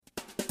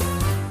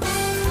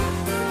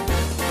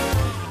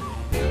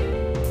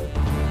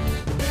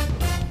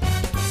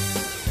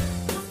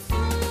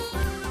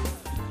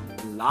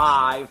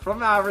Live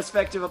from our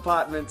respective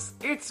apartments,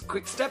 it's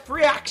QUICKSTEP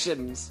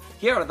Reactions.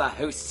 Here are the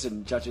hosts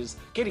and judges,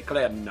 Katie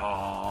Claire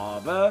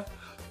Narver,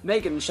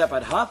 Megan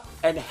Shepard Huff,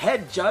 and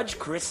head judge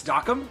Chris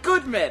Stockham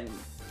Goodman.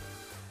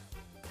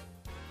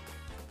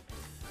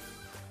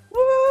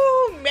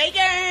 Woo!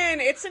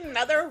 Megan! It's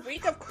another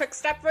week of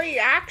QUICKSTEP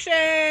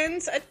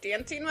Reactions, a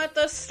Dancing with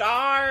the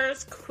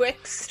Stars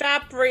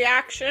QUICKSTEP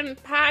Reaction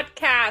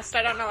podcast.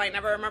 I don't know, I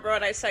never remember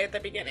what I say at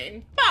the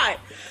beginning. But,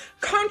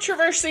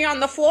 controversy on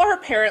the floor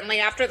apparently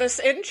after this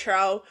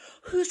intro.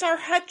 Who's our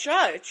head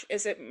judge?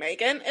 Is it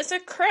Megan? Is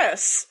it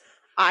Chris?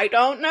 I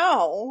don't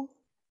know.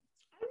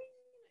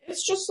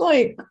 It's just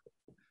like,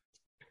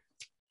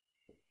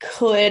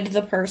 could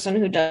the person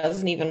who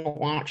doesn't even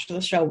watch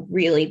the show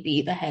really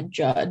be the head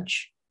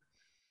judge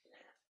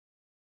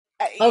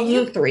of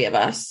the three of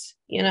us,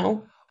 you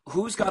know?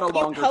 Who's got a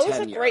longer tenure? You pose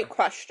tenure? a great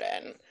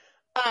question.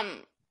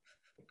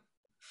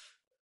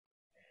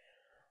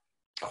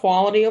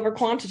 Quality over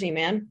quantity,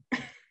 man.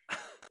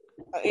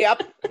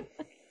 Yep.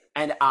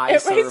 And I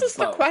It serve raises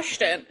the both.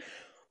 question,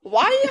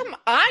 why am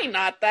I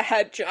not the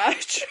head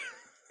judge?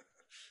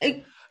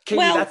 Katie,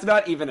 Well, that's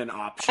not even an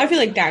option. I feel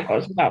like that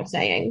goes without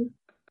saying.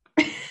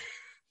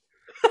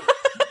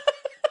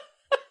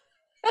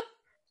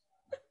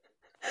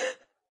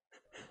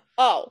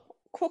 Oh,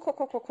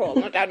 cool.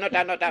 No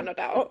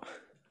doubt.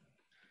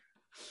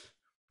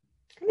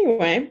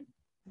 Anyway,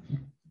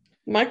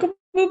 Michael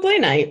Bublé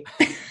night.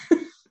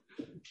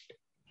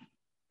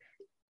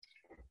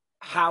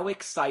 How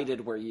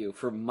excited were you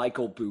for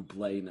Michael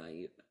Bublé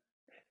night?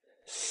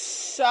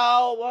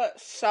 So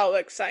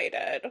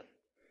excited.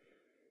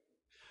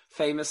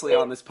 Famously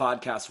on this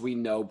podcast, we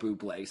know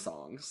Bublé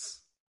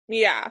songs.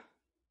 Yeah.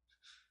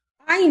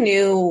 I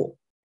knew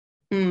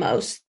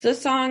most of the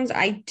songs.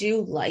 I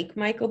do like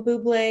Michael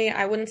Bublé.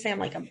 I wouldn't say I'm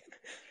like a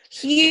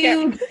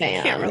huge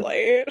fan. Can't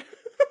relate.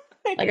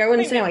 Like, I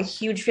wouldn't say I'm a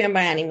huge fan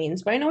by any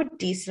means, but I know a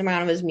decent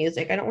amount of his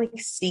music. I don't like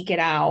seek it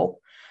out.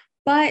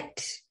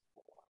 But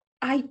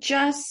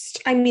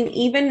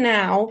even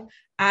now,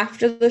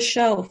 after the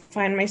show,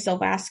 find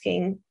myself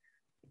asking,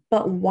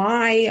 but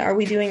why are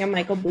we doing a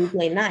Michael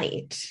Bublé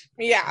night?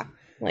 Yeah.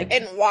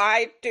 And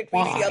why did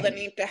we feel the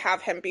need to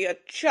have him be a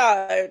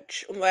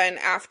judge when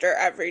after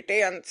every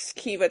dance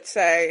he would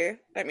say,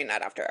 I mean,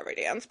 not after every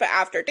dance, but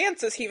after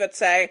dances he would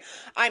say,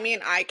 I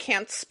mean, I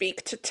can't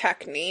speak to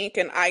technique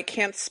and I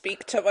can't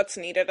speak to what's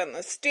needed in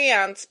this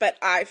dance, but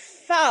I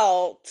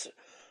felt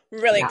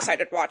really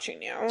excited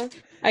watching you.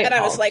 I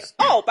was like,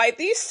 oh, by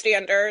these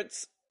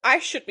standards, I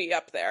should be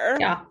up there.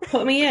 Yeah,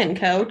 put me in,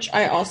 coach.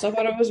 I also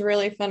thought it was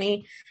really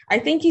funny. I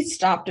think he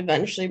stopped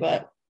eventually,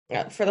 but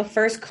for the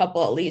first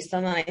couple at least,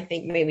 and then I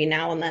think maybe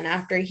now and then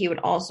after, he would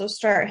also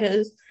start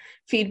his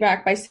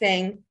feedback by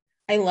saying,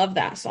 I love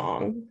that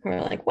song. And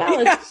we're like,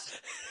 well,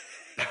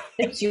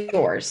 it's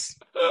yours.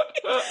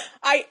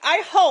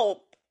 I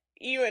hope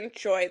you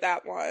enjoy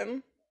that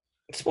one.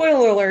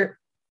 Spoiler alert,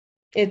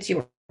 it's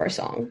your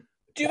song.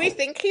 Do we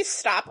think he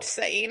stopped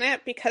saying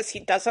it because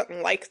he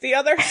doesn't like the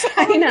other songs?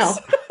 I know.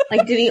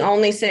 Like, did he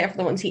only say it for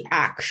the ones he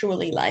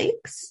actually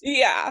likes?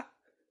 Yeah.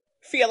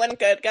 Feeling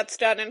Good gets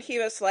done, and he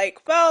was like,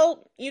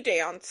 well, you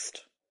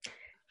danced.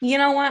 You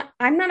know what?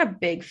 I'm not a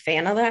big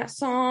fan of that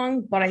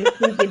song, but I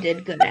think you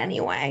did good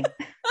anyway.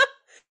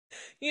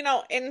 You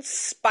know, in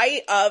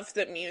spite of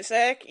the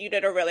music, you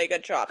did a really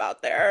good job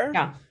out there.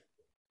 Yeah.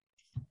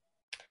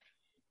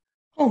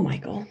 Oh,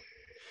 Michael.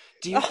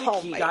 Do you think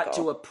he got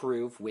to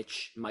approve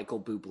which Michael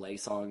Bublé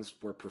songs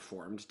were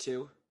performed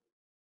to?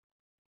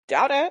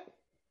 Doubt it.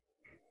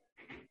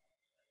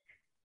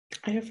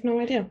 I have no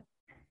idea.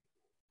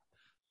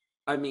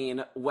 I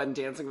mean, when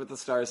Dancing with the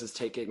Stars is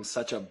taking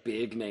such a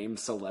big name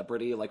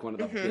celebrity, like one of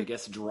the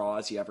biggest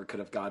draws you ever could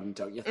have gotten,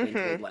 don't you think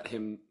they'd let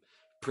him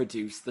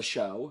produce the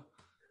show?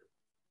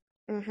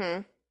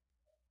 Mm-hmm.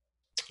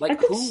 Like,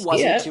 who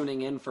wasn't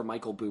tuning in for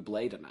Michael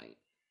Bublé tonight?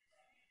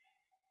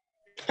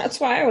 That's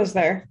why I was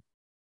there.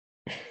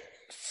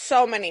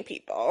 So many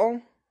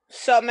people.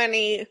 So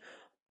many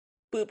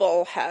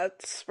Booble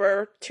heads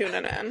were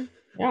tuning in.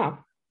 Yeah.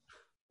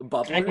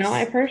 Bubblers? I know.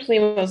 I personally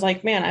was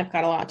like, man, I've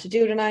got a lot to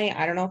do tonight.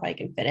 I don't know if I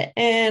can fit it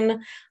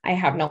in. I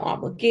have no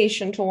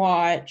obligation to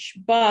watch,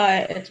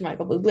 but it's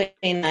Michael Bublé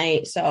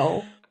night,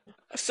 so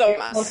must.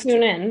 I'll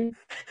tune in.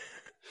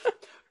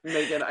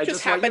 Megan, I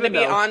just happened to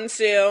be on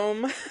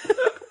Zoom.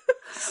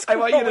 I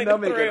want you to know,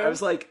 Megan, I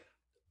was like,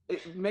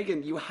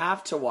 Megan, you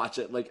have to watch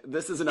it. Like,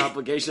 this is an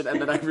obligation, and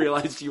then I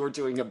realized you were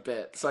doing a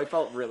bit, so I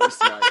felt really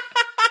smart.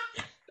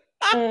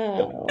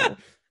 Oh.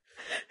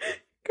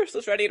 Chris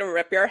was ready to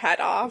rip your head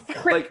off.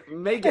 Like,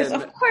 Megan...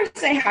 Of course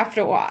I have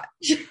to watch.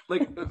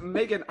 Like,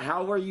 Megan,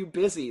 how are you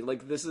busy?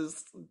 Like, this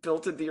is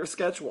built into your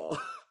schedule.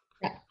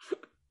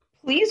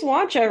 Please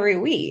watch every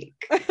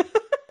week.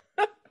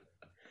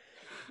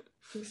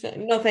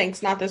 No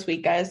thanks, not this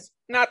week, guys.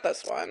 Not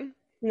this one.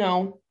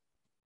 No.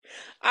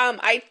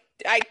 I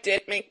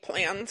did make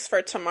plans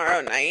for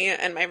tomorrow night,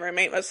 and my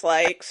roommate was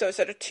like, so is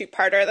it a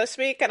two-parter this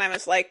week? And I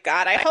was like,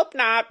 God, I hope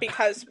not,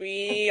 because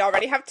we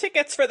already have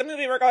tickets for the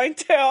movie we're going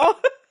to.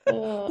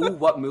 Ooh,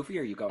 what movie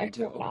are you going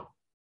to?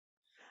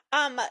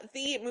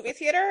 The movie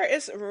theater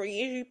is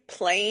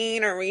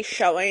replaying or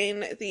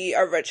re-showing the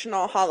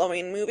original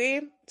Halloween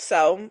movie,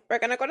 so we're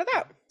gonna go to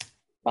that.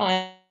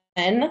 Fun.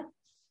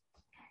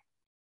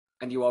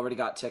 And you already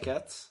got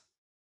tickets?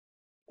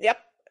 Yep.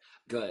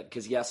 Good,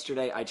 because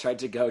yesterday I tried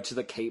to go to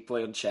the Cate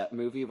Blanchett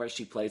movie where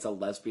she plays a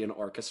lesbian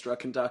orchestra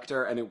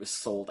conductor, and it was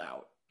sold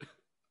out.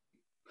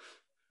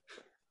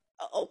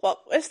 Oh, what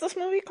is this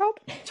movie called?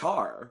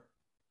 Tar.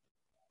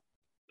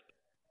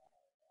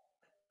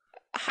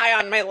 High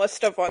on my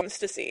list of ones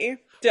to see.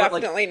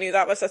 Definitely knew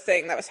that was a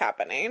thing that was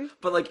happening.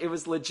 But, like, it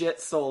was legit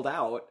sold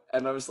out,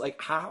 and I was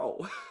like,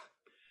 how?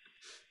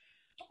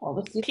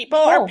 People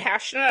are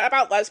passionate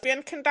about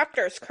lesbian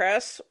conductors,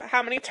 Chris.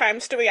 How many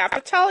times do we have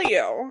to tell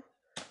you?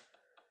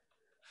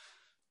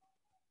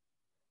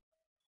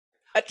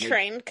 A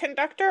trained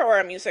conductor or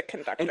a music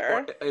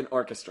conductor? An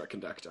orchestra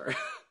conductor.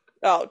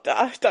 Oh,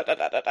 duh.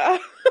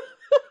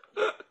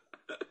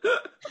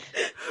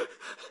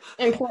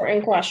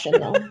 Important question,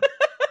 though.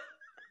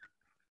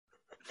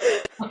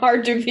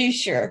 Hard to be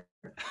sure.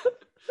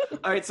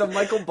 All right, so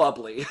Michael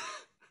Bublé.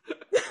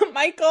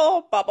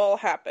 Michael Bubble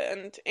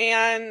happened.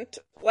 And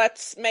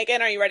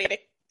Megan, are you ready to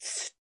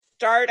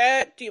start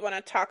it? Do you want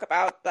to talk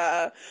about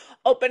the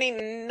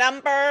opening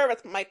number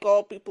with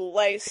Michael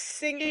Bublé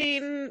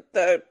singing?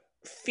 The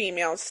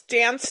females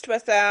danced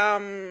with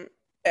them.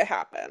 It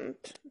happened.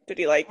 Did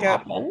you like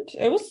it?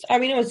 It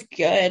was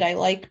good. I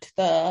liked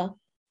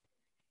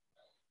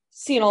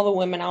seeing all the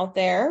women out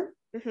there.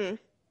 Mm-hmm.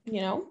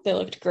 You know, they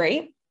looked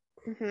great.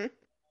 Mm-hmm.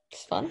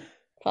 It's fun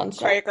stuff.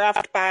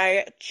 Choreographed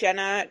by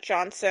Jenna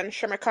Johnson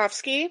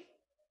Shmerkovsky.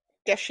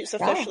 Guess she's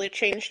officially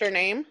changed her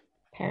name.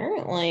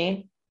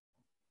 Apparently.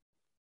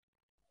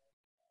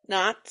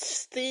 Not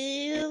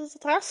the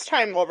last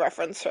time we'll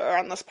reference her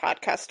on this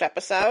podcast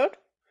episode.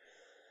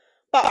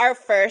 But our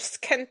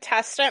first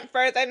contestant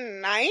for the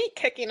night,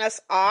 kicking us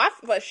off,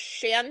 was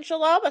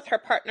Shangela with her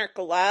partner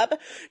Gleb,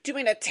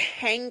 doing a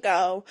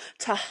tango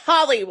to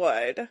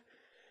Hollywood.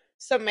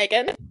 So,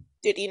 Megan,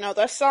 did you know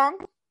this song?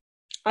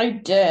 I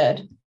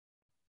did.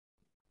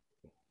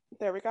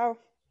 There we go.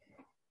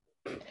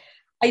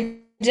 I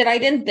did. I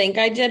didn't think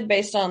I did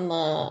based on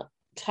the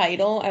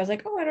title. I was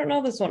like, oh, I don't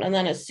know this one. And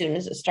then as soon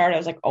as it started, I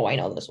was like, oh, I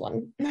know this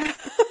one.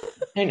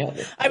 I know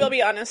this one. I will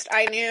be honest.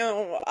 I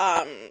knew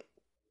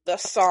the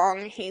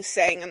song he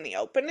sang in the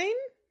opening,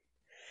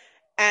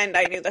 and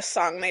I knew the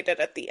song they did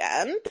at the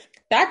end.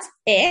 That's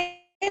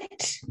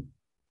it?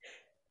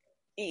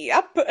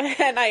 Yep,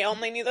 and I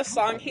only knew the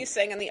song he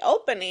sang in the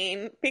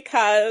opening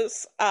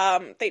because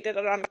they did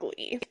it on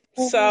Glee.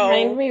 So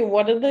remind me,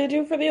 what did they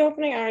do for the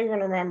opening? I don't even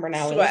remember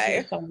now.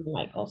 Sway. Some of the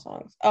Michael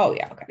songs. Oh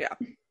yeah, okay.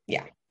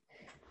 Yeah.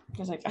 I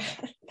was like,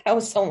 that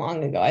was so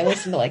long ago. I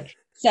listened to like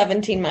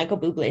 17 Michael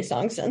Bublé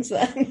songs since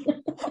then.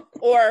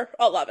 Or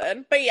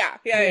 11, but yeah.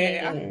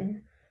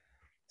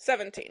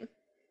 17.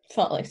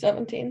 Felt like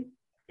 17.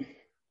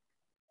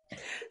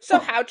 So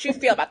how'd you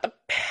feel about the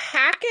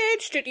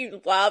package? Did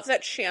you love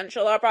that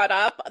Shangela brought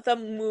up the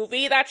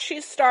movie that she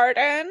starred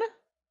in?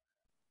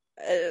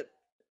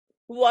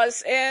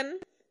 Was in?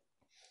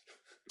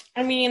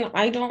 I mean,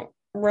 I don't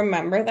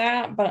remember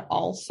that, but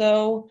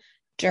also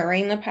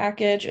during the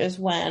package is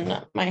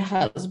when my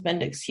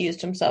husband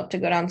excused himself to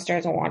go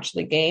downstairs and watch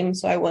the game,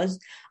 so I was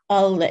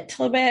a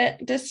little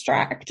bit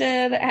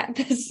distracted at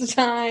this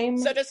time.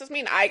 So does this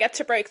mean I get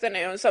to break the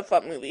news of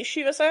what movie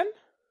she was in?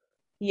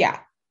 Yeah.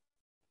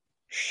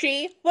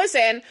 She was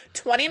in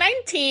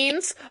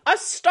 2019's A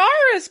Star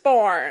is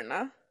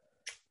Born.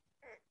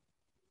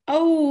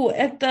 Oh,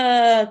 at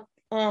the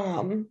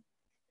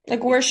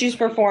like where she's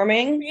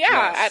performing?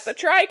 Yeah, at the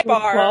Trike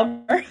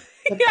Bar.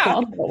 Yeah.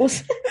 Club.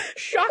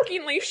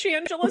 Shockingly,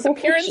 Shangela's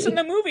appearance in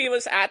the movie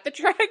was at the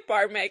Trike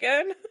Bar,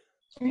 Megan.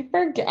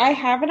 I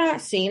have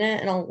not seen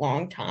it in a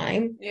long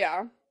time.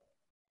 Yeah.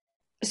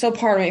 So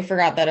part of me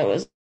forgot that it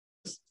was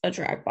a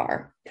drag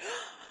bar.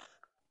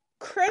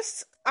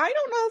 Chris, I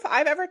don't know if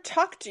I've ever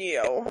talked to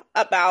you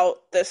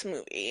about this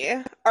movie.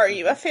 Are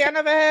you a fan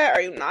of it?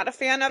 Are you not a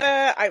fan of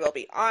it? I will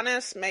be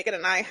honest, Megan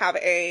and I have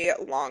a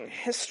long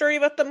history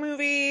with the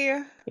movie.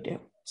 We do.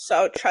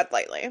 So tread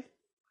lightly.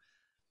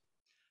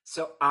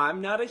 So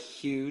I'm not a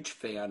huge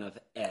fan of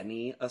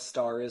any A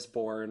Star is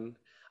Born.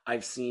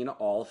 I've seen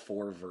all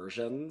 4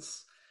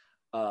 versions.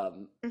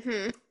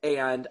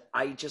 And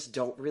I just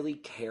don't really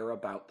care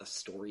about the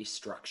story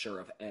structure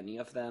of any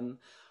of them.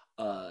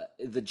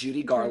 The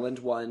Judy Garland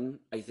one,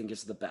 I think,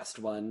 is the best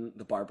one.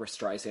 The Barbara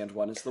Streisand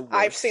one is the worst.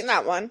 I've seen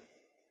that one.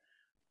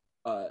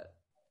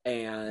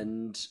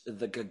 And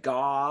the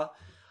Gaga,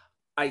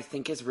 I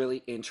think, is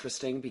really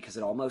interesting because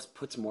it almost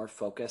puts more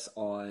focus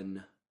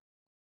on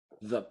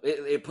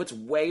it puts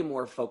way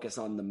more focus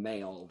on the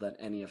male than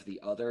any of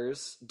the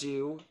others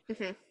do.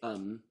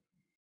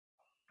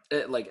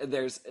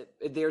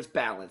 There's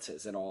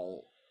balances in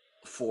all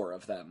 4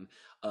 of them,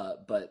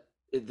 but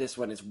this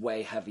one is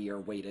way heavier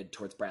weighted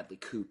towards Bradley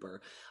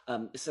Cooper.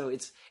 So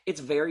it's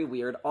very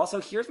weird.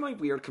 Also, here's my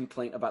weird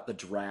complaint about the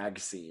drag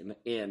scene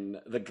in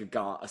the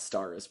Gaga A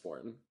Star is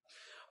Born.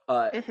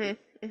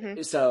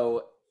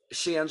 So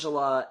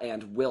Shangela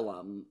and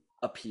Willem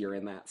appear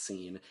in that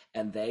scene,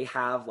 and they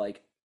have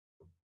like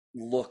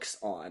looks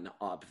on,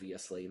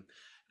 obviously.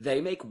 They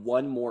make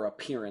one more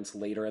appearance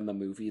later in the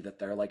movie that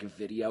they're like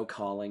video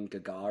calling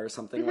Gaga or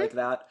something like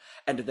that,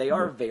 and they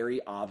are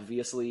very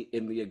obviously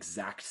in the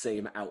exact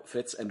same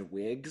outfits and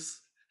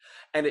wigs,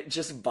 and it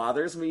just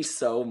bothers me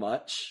so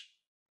much.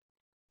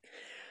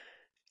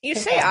 You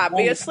say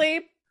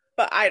obviously,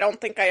 but I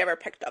don't think I ever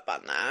picked up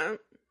on that.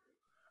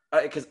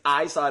 Because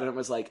I saw it and it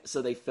was like,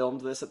 so they filmed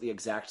this at the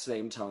exact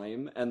same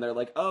time, and they're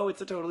like, oh,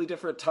 it's a totally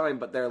different time,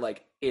 but they're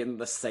like in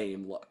the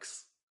same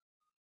looks.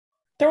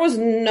 There was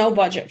no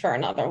budget for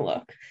another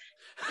look.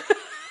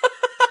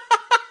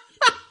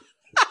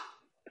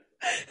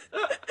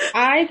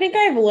 I think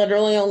I've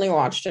literally only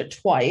watched it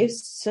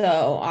twice,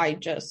 so I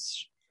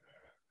just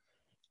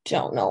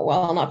don't know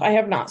well enough. I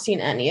have not seen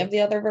any of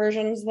the other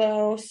versions,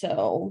 though,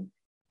 so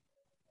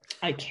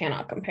I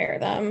cannot compare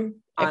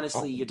them.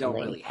 Honestly, you don't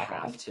really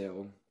have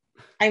to.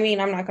 I mean,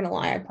 I'm not going to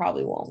lie, I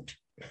probably won't.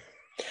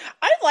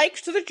 I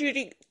liked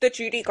the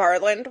Judy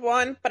Garland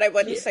one, but I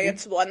wouldn't say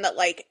it's one that,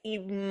 like,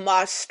 you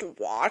must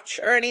watch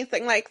or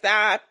anything like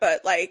that.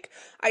 But, like,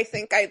 I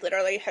think I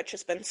literally had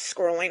just been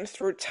scrolling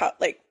through,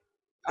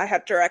 I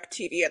had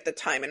DirecTV at the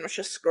time and was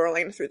just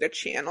scrolling through the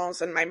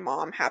channels, and my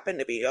mom happened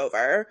to be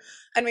over.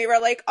 And we were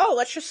like, oh,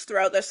 let's just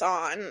throw this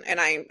on. And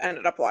I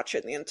ended up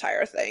watching the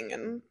entire thing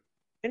and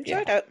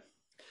enjoyed it.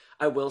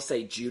 I will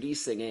say Judy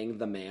singing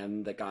The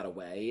Man That Got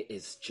Away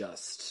is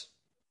just...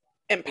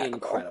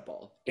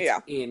 incredible.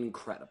 It's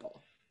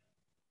incredible.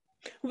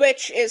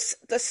 Which is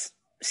the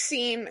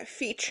scene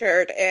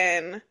featured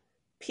in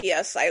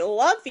P.S. I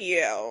Love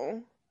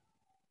You.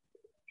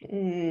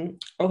 Okay.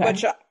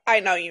 Which I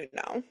know you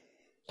know.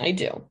 I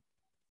do.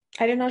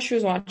 I didn't know she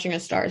was watching A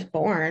Star is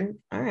Born.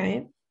 All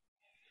right.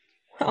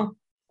 Well,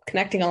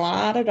 connecting a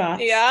lot of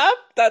dots. Yep,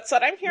 that's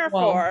what I'm here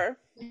for.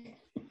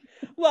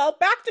 Well,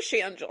 back to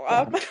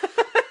Shangela.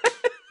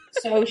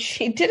 So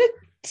she did a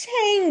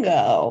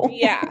tango.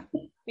 Yeah.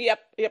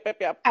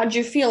 Yep. How'd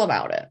you feel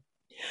about it?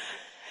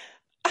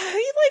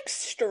 I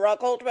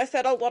struggled with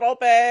it a little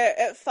bit.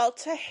 It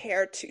felt a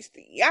hair too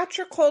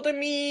theatrical to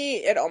me.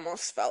 It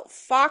almost felt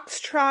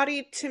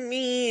foxtrotty to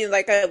me.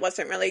 I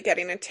wasn't really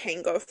getting a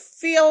tango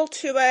feel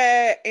to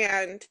it,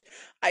 and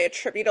I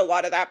attribute a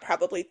lot of that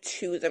probably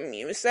to the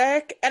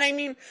music. And I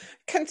mean,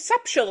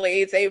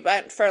 conceptually, they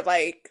went for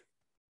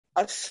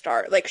a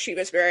star. She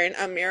was wearing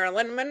a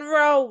Marilyn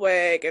Monroe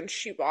wig, and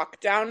she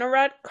walked down a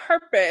red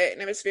carpet,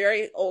 and it was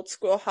very old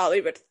school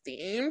Hollywood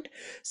themed.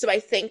 So I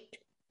think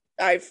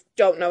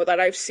don't know that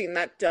I've seen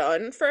that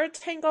done for a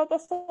tango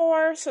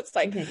before. So it's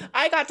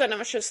I got done and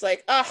was just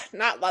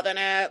not loving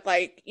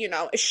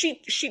it.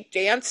 She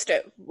danced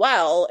it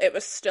well. It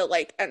was still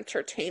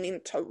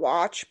entertaining to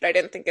watch, but I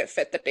didn't think it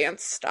fit the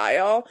dance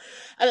style.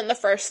 And then the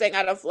first thing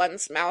out of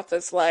Len's mouth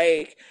is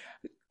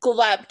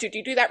Gleb, did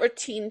you do that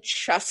routine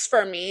just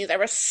for me? There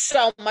was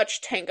so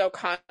much tango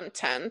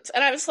content.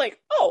 And I was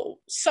oh,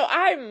 so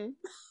I'm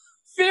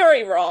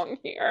very wrong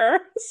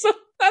here. So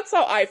that's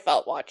how I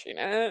felt watching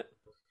it.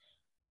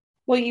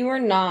 Well, you were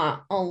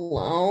not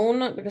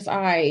alone, because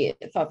I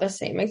thought the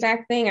same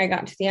exact thing. I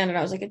got to the end and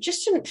I was it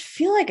just didn't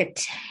feel like a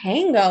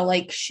tango.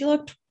 She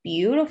looked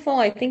beautiful.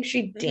 I think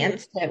she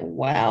danced it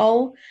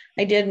well.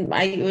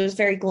 It was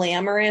very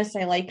glamorous.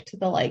 I liked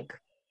the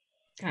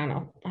I don't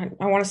know.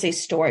 I want to say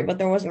story, but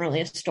there wasn't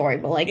really a story,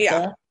 but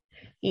the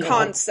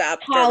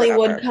concept,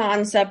 Hollywood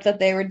concept that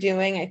they were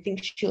doing. I think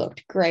she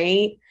looked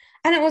great.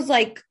 And it was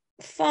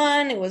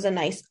fun. It was a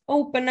nice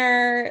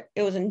opener.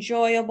 It was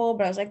enjoyable,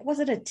 but I was was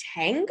it a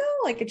tango?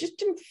 It just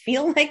didn't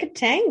feel like a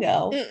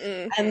tango.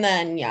 Mm-mm. And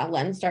then,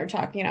 Len started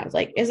talking, and I was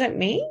is it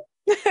me?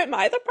 Am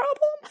I the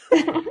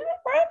problem? Am I the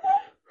problem?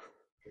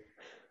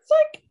 It's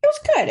it was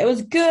good. It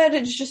was good.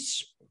 It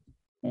just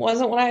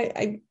wasn't what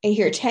I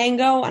hear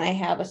tango, and I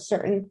have a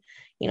certain,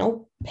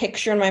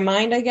 picture in my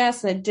mind, I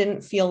guess, and it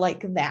didn't feel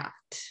like that.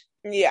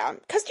 Yeah,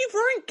 because you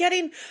weren't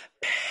getting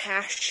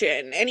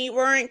passion, and you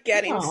weren't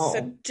getting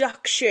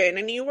seduction,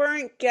 and you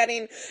weren't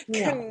getting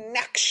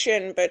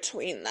connection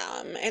between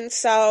them. And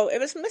so it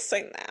was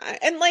missing that.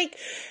 And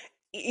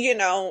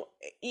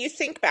you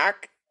think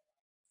back,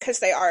 because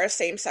they are a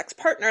same-sex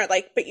partner,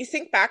 but you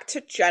think back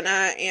to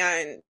Jenna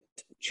and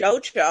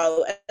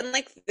JoJo, and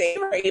they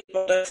were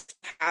able to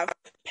have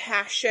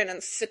passion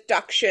and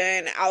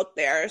seduction out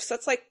there. So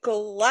it's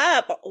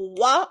Gleb,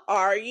 what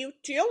are you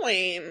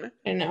doing?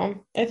 I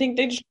know. I think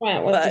they just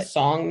went with the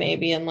song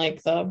maybe, and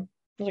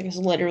it's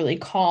literally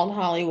called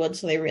Hollywood,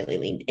 so they really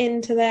leaned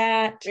into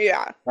that.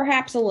 Yeah.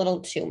 Perhaps a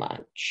little too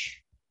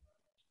much.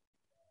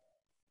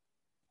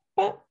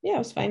 But yeah, it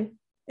was fine.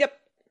 Yep.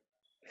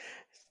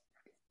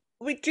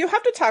 We do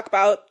have to talk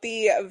about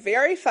the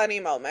very funny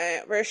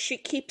moment where she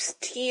keeps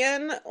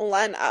teeing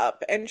Len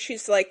up, and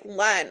she's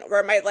Len,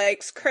 were my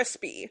legs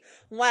crispy?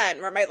 Len,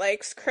 were my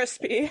legs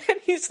crispy? And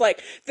he's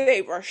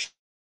they were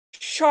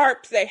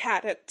sharp, they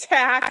had a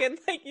tack, and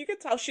you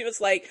could tell she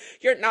was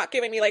you're not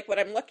giving me what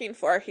I'm looking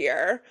for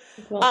here.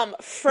 Well,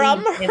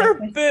 from her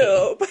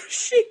boob,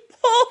 she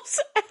pulls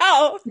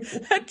out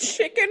a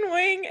chicken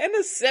wing in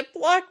a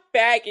Ziploc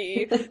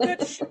baggie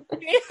that she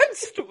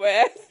danced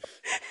with.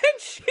 And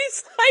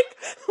she's like,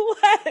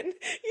 Len,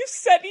 you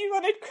said you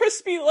wanted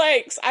crispy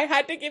legs. I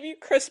had to give you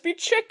crispy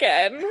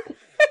chicken.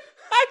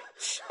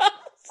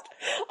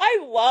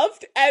 I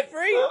loved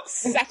every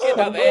second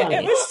of it. Funny.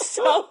 It was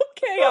so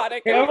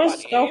chaotic. It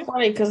was so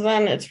funny because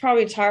then it's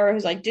probably Tyra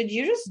who's like, "Did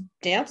you just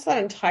dance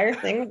that entire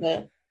thing with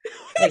the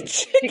like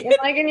chicken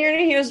leg in your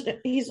knee?"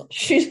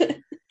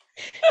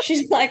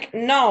 She's like,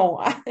 "No,"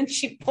 and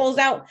she pulls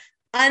out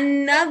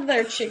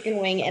another chicken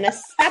wing in a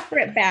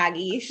separate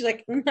baggie. She's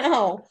like,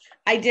 "No,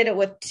 I did it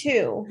with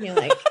two." You're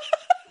like,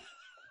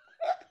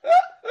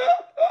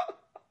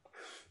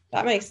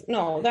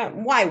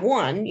 why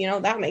one?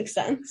 That makes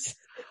sense.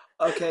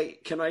 Okay,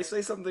 can I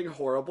say something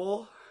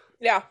horrible?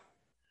 Yeah.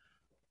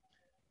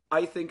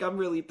 I think I'm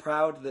really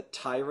proud that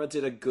Tyra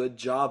did a good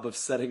job of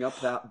setting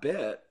up that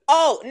bit.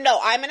 Oh,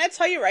 no, I'm going to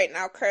tell you right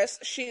now, Chris,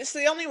 she's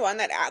the only one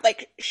that,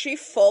 she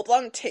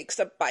full-blown takes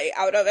a bite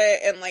out of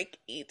it and,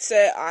 eats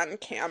it on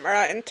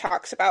camera and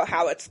talks about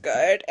how it's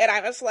good. And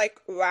I was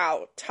like,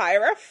 wow,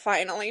 Tyra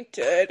finally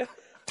did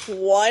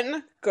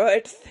one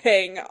good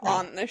thing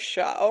on the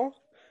show.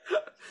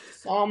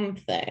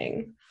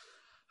 Something.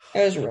 It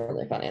was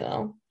really funny,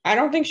 though. I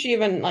don't think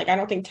I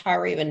don't think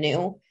Tyra even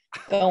knew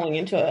going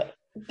into it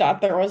that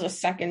there was a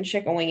second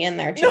chicken wing in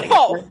there, too.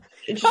 No!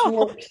 It just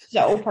worked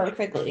so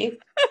perfectly.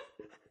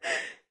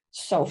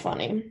 So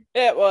funny.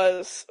 It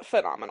was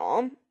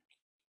phenomenal.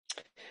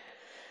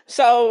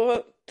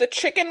 So the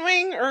chicken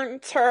wing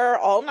earns her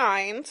all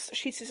 9s.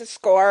 She sees a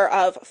score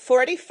of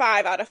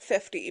 45 out of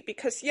 50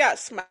 because,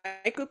 yes,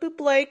 Michael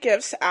Bublé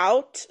gives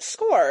out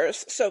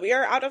scores. So we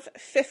are out of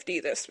 50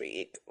 this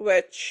week,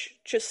 which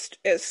just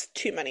is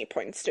too many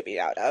points to be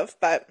out of.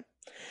 But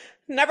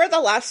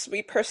nevertheless,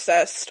 we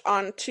persist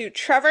on to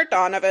Trevor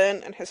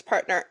Donovan and his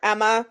partner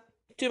Emma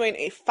doing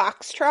a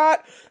foxtrot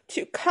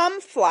to Come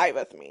Fly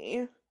With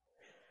Me.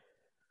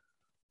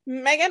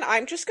 Megan,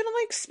 I'm just gonna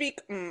speak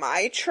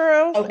my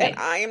truth, and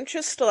I am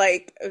just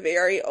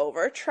very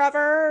over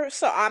Trevor,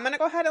 so I'm gonna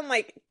go ahead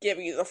and give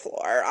you the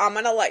floor. I'm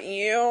gonna let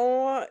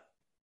you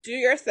do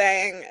your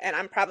thing, and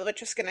I'm probably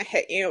just gonna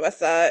hit you with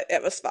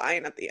it was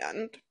fine at the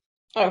end.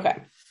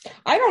 Okay.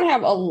 I don't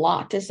have a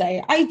lot to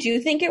say. I do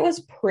think it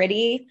was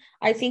pretty.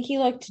 I think he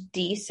looked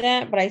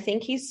decent, but I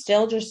think he's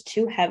still just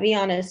too heavy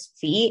on his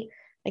feet.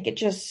 It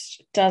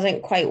just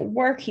doesn't quite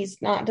work.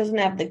 Doesn't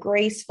have the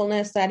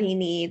gracefulness that he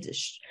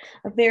needs.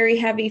 A very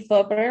heavy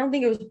foot, but I don't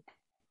think it was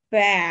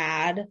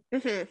bad.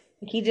 Mm-hmm.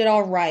 He did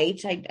all right.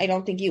 I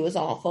don't think he was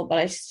awful, but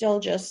I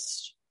still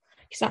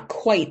he's not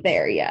quite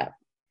there yet.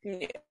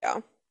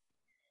 Yeah.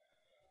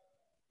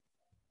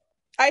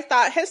 I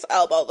thought his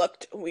elbow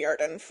looked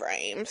weird in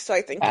frame, so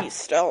I think he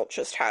still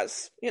just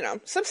has,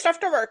 some stuff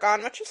to work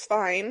on, which is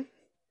fine.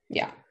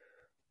 Yeah.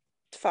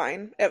 It's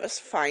fine. It was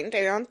fine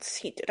dance.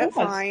 He did it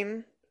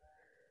fine.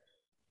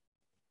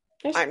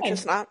 I'm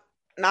just not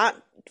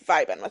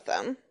vibing with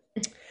them.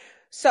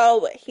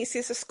 So he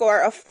sees a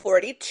score of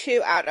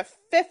 42 out of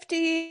 50.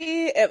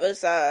 It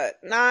was a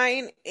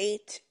 9,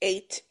 8,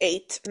 8,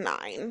 8,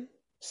 9.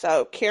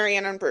 So Carrie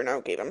Ann and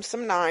Bruno gave him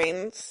some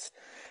 9s.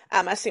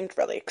 Emma seemed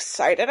really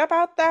excited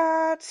about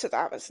that, so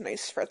that was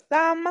nice for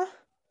them.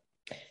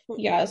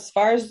 Yeah, as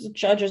far as the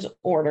judges'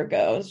 order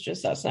goes,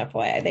 just as an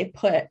FYI, they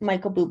put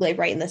Michael Bublé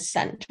right in the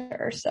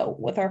center. So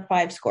with our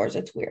 5 scores,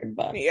 it's weird,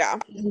 but yeah,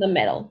 he's in the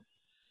middle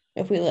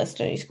if we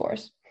list any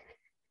scores.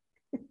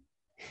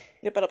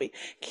 Yep, it'll be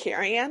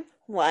Carrie Ann,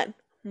 Len,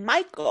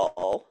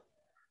 Michael,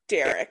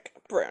 Derek,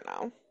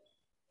 Bruno.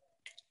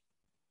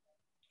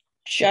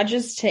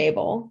 Judges'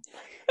 table.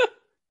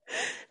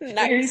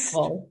 Nice.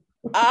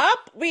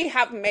 Up, we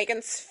have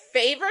Megan's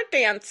favorite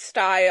dance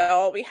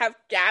style. We have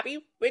Gabby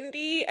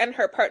Windy and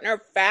her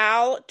partner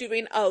Val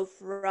doing a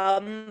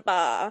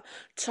rumba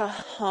to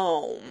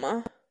Home.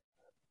 I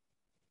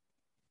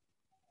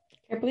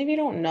can't believe you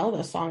don't know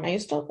this song. I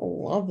used to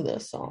love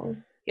this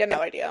song. You have no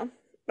idea.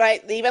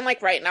 Right? Even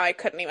right now, I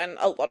couldn't even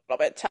a little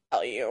bit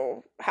tell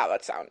you how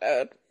it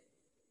sounded.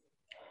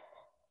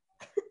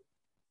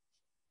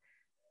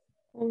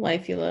 What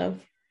life you live.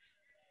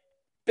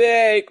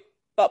 Big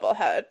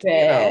bubblehead.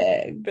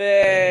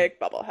 Big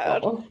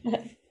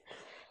bubblehead.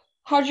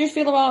 How'd you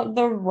feel about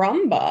the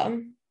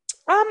rumba?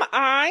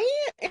 I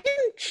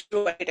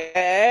enjoyed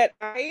it.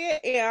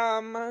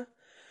 I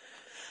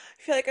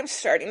feel like I'm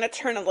starting to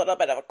turn a little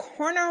bit of a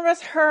corner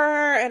with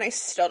her, and I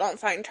still don't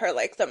find her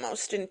the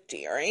most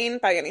endearing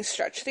by any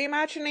stretch of the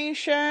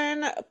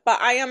imagination, but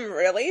I am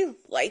really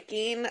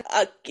liking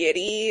a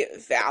giddy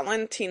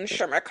Valentin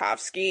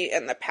Shermakovsky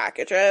in the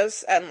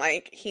packages, and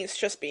he's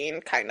just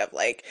being kind of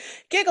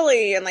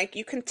giggly, and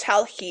you can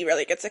tell he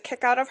really gets a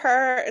kick out of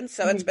her, and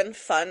so it's been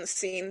fun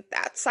seeing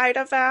that side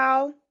of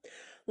Val.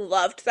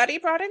 Loved that he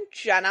brought in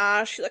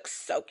Jenna. She looks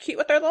so cute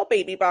with her little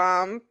baby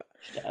bump.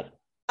 Yeah.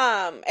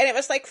 And it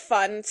was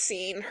fun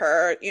seeing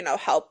her,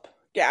 help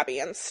Gabby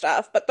and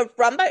stuff. But the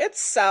rumba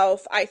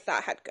itself, I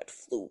thought had good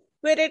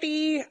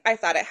fluidity. I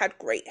thought it had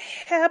great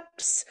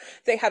hips.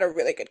 They had a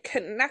really good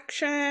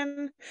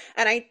connection,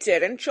 and I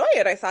did enjoy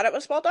it. I thought it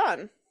was well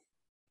done.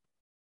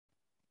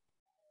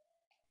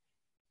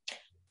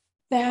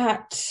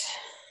 That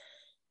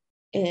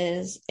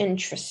is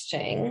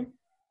interesting.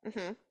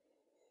 Mm-hmm.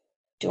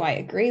 Do I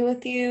agree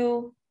with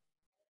you?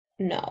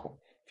 No.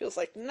 Feels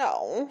like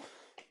no.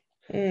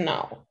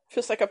 No.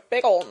 Feels like a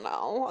big ol'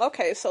 no.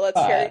 Okay, so let's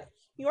hear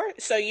your.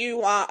 So you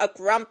want a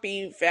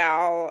grumpy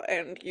Val,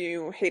 and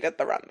you hated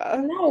the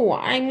Rhonda. No,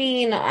 I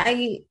mean,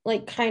 I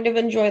like kind of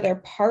enjoy their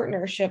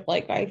partnership.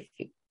 Like,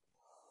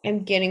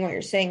 I'm getting what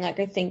you're saying. Like,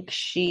 I think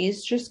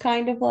she's just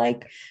kind of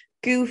like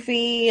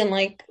goofy, and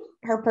like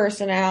her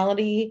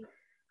personality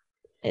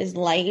is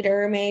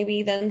lighter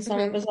maybe than some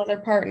of his other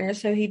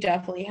partners. So he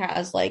definitely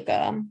has like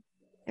I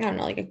don't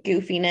know, like a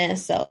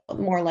goofiness, a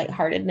more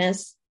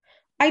lightheartedness.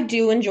 I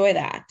do enjoy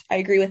that. I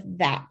agree with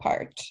that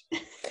part.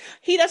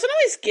 He doesn't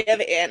always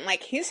give in.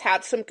 Like, he's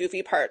had some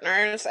goofy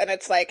partners, and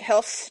it's like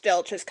he'll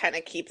still just kind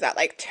of keep that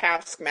like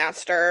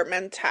taskmaster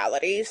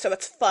mentality. So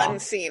it's fun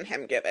seeing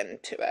him give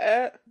into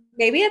it.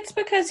 Maybe it's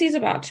because he's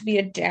about to be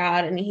a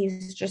dad and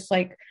he's just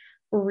like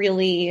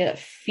really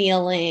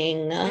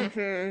feeling,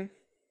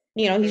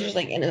 you know, he's just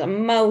like in his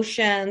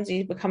emotions.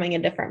 He's becoming a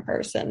different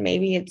person.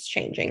 Maybe it's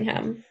changing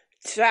him.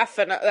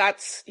 Definitely.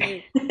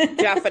 You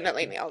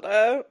definitely nailed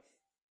it.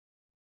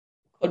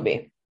 Could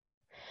be.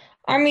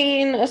 I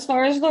mean, as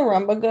far as the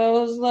rumba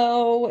goes,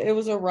 though, it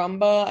was a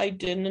rumba. I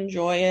didn't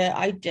enjoy it.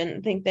 I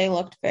didn't think they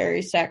looked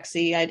very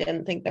sexy. I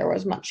didn't think there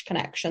was much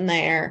connection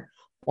there.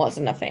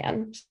 Wasn't a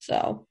fan,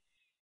 so.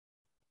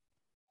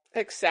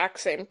 Exact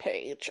same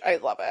page. I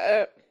love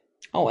it.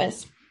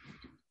 Always.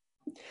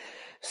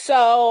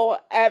 So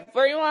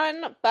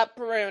everyone but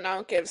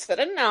Bruno gives it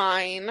a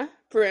 9.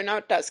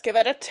 Bruno does give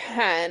it a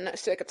 10,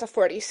 so it gets a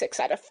 46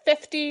 out of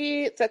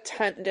 50. The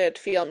 10 did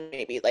feel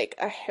maybe like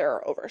a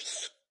hair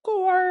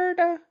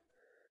overscored.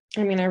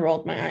 I mean, I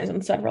rolled my eyes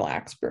and said,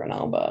 relax,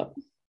 Bruno, but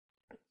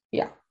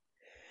yeah.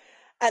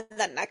 And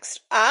then next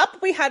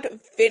up, we had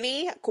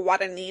Vinny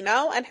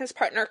Guadagnino and his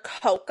partner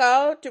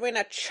Coco doing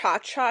a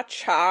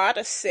cha-cha-cha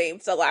to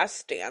save the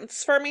last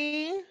dance for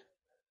me.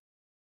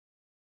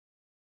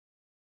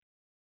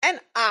 And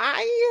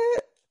I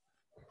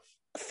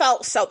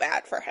felt so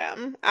bad for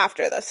him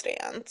after this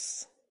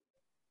dance.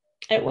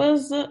 It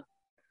was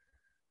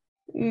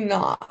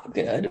not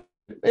good.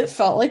 It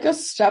felt like a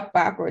step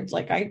backwards.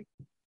 Like I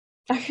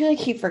feel like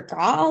he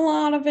forgot a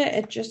lot of it.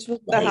 It just was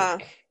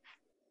like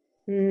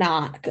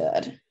not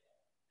good.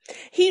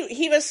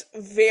 He was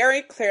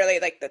very clearly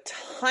like the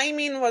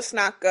timing was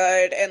not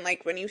good, and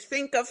like when you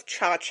think of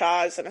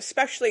cha-chas, and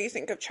especially you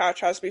think of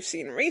cha-chas we've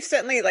seen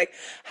recently, like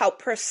how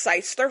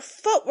precise their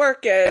footwork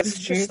is,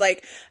 just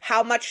like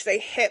how much they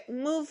hit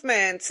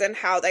movements and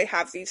how they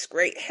have these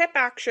great hip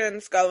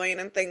actions going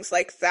and things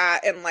like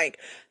that, and like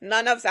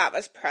none of that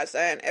was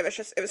present. It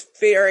was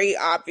very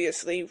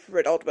obviously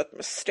riddled with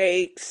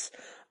mistakes.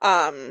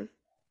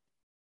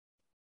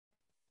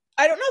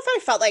 I don't know if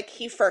I felt like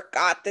he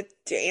forgot the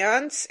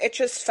dance. It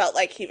just felt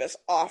like he was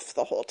off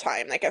the whole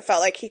time. Like, it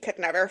felt like he could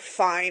never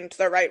find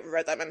the right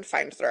rhythm and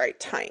find the right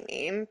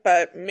timing.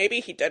 But maybe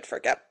he did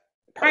forget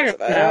parts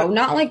of it. No,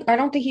 not like, I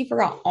don't think he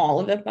forgot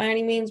all of it by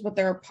any means, but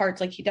there were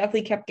parts, like, he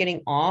definitely kept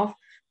getting off.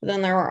 But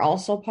then there were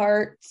also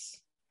parts.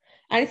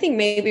 I think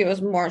maybe it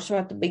was more so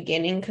at the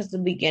beginning, because the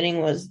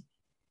beginning was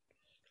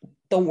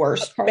the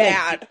worst part.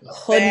 Bad.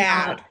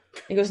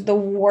 It was the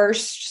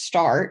worst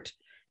start.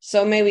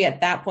 So maybe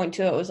at that point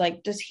too, it was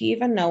like, does he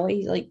even know what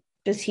he's like?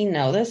 Does he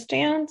know this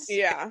dance?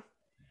 Yeah.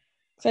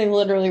 So I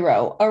literally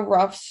wrote a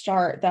rough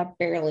start that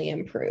barely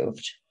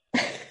improved.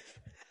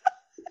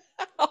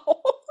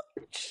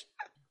 Ouch.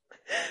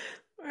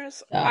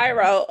 I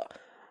wrote,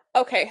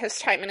 okay, his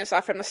timing is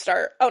off from the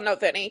start. Oh no,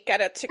 Vinny,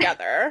 get it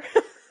together.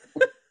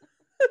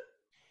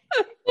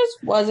 It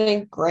just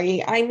wasn't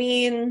great. I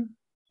mean,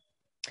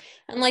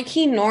 and like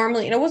he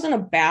normally, it wasn't a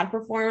bad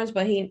performance,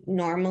 but he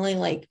normally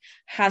like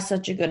has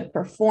such a good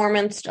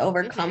performance to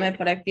overcome it.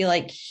 But I feel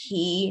like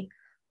he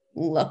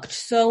looked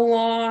so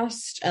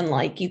lost, and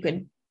like you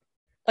could,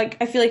 like,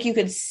 I feel like you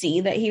could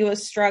see that he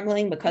was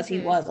struggling because he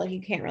was like,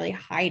 you can't really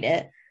hide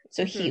it.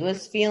 So he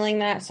was feeling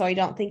that. So I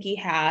don't think he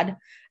had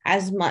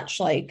as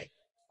much like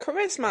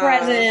charisma,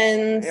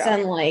 presence,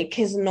 and like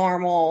his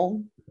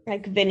normal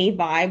like Vinny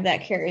vibe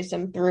that carries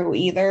him through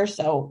either.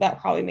 So that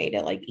probably made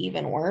it like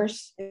even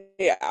worse.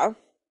 Yeah.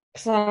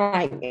 So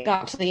I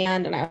got to the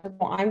end and I was,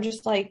 well, I'm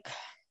just like,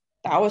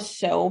 that was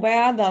so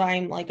bad that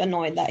I'm like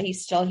annoyed that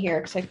he's still here,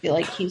 because I feel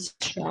like he's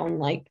shown,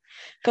 like,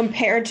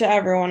 compared to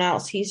everyone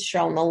else, he's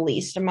shown the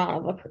least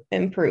amount of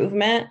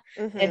improvement.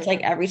 It's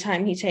like every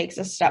time he takes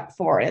a step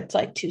forward, it's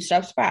like 2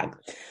 steps back,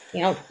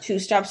 you know, 2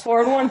 steps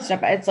forward, 1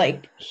 step. It's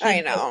like I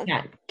know,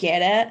 can't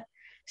get it.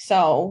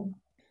 So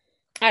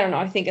I don't know.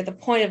 I think at the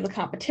point of the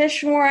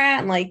competition we're at,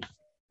 and like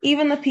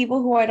even the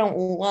people who I don't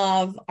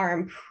love are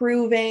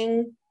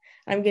improving.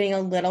 I'm getting a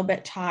little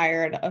bit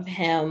tired of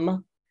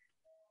him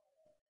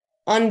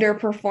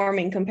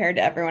underperforming compared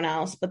to everyone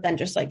else, but then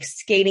just like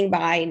skating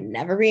by,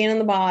 never being in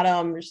the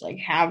bottom, just like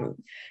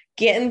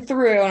getting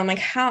through, and I'm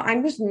like,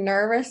 I'm just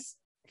nervous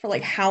for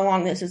like how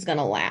long this is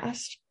gonna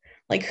last.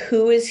 Like,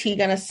 who is he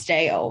gonna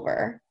stay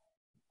over?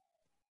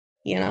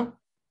 You know?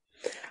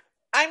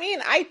 I mean,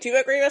 I do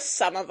agree with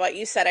some of what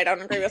you said. I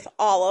don't agree with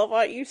all of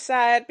what you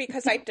said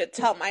because I did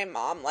tell my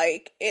mom,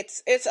 like,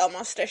 it's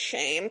almost a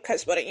shame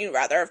because wouldn't you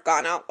rather have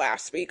gone out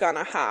last week on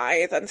a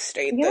high than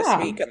stayed this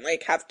Yeah. week and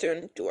like have to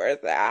endure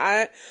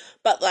that?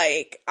 But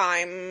like,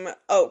 I'm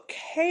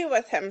okay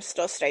with him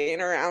still staying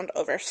around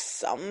over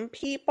some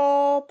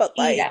people, but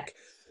Yeah. like,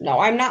 No,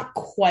 I'm not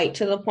quite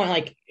to the point.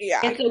 Like,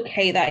 yeah, it's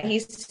okay that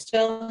he's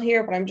still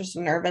here, but I'm just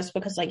nervous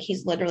because, like,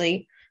 he's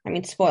literally, I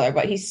mean, spoiler,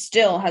 but he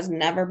still has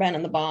never been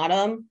in the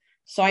bottom.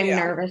 So I'm yeah,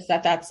 nervous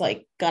that that's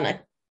like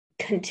gonna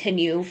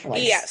continue for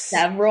like yes.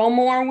 several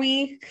more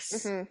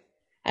weeks. Hmm.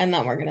 And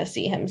then we're gonna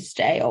see him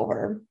stay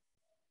over.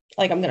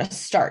 Like, I'm gonna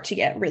start to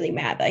get really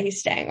mad that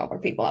he's staying over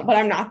people, but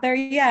I'm not there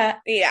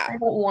yet. Yeah. I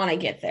don't want to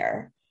get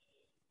there,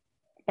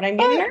 but I'm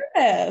getting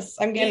But nervous.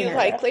 I'm getting you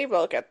nervous. likely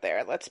will get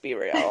there, let's be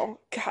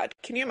real. God,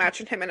 can you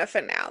imagine him in a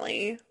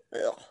finale?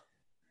 Ugh.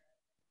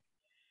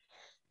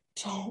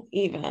 Don't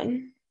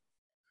even.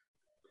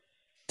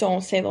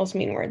 Don't say those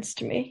mean words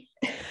to me.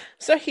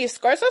 So he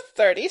scores a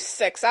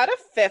 36 out of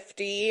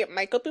 50.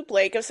 Michael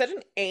Bublé gives it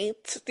an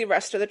 8. The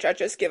rest of the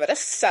judges give it a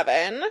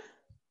 7.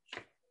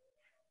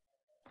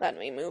 Then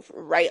we move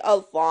right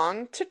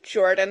along to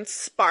Jordan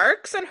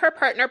Sparks and her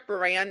partner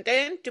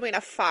Brandon doing a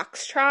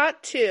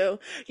foxtrot to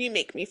You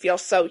Make Me Feel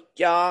So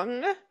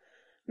Young.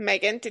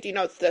 Megan, did you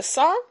know this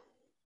song?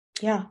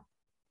 Yeah.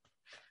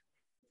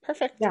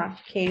 Perfect. Yeah,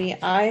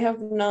 Katie, I have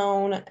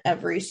known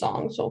every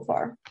song so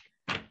far.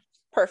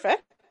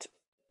 Perfect.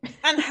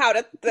 And how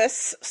did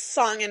this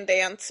song and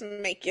dance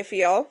make you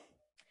feel?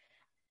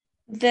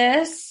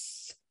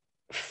 This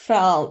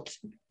felt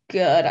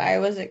good. I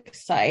was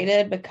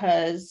excited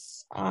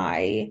because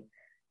I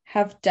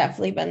have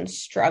definitely been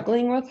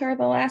struggling with her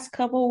the last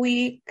couple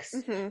weeks.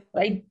 Mm-hmm.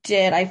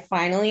 But I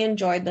finally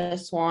enjoyed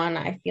this one.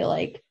 I feel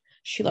like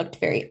she looked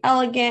very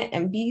elegant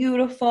and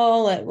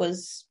beautiful. It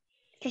was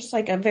just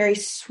like a very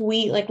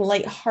sweet, like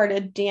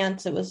lighthearted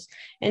dance. It was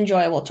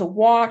enjoyable to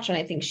watch, and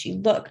I think she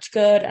looked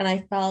good. And I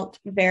felt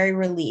very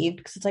relieved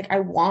because it's like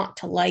I want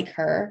to like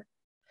her.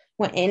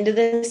 Went into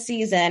this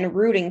season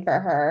rooting for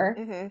her.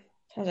 Mm-hmm.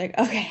 So I was like,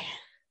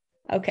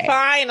 okay.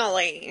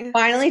 Finally.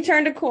 Finally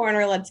turned a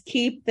corner. Let's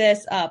keep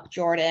this up,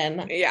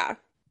 Jordan. Yeah.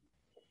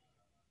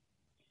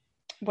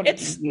 What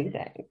did you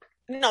think?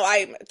 No,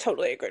 I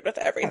totally agreed with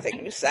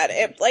everything you said.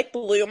 It like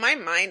blew my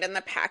mind in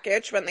the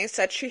package when they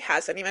said she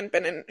hasn't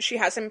been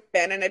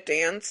in a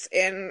dance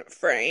in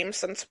frame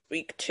since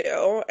week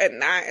 2,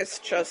 and that is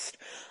just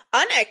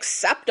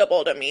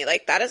unacceptable to me.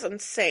 Like that is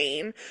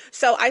insane.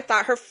 So I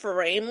thought her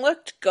frame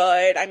looked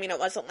good. I mean, it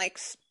wasn't like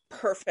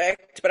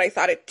perfect, but I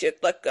thought it did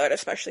look good,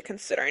 especially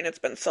considering it's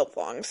been so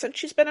long since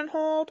she's been in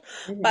hold.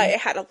 Mm-hmm. But it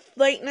had a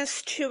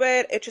lightness to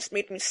it. It just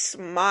made me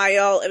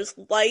smile. It was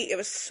light, it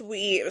was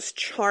sweet, it was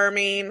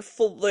charming,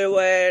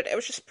 fluid. It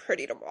was just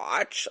pretty to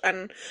watch,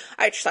 and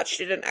I just thought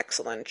she did an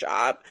excellent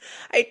job.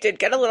 I did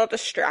get a little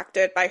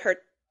distracted by her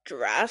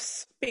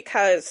dress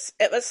because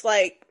it was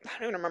like, I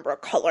don't even remember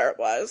what color it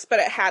was,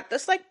 but it had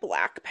this like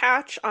black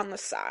patch on the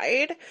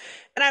side,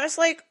 and I was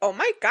like, oh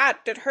my God,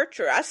 did her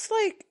dress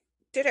like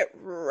did it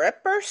rip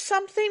or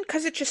something?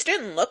 Because it just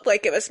didn't look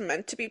like it was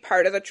meant to be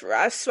part of the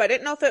dress. So I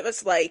didn't know if it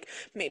was like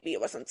maybe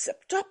it wasn't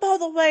zipped up all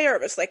the way or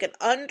it was like an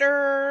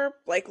under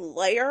like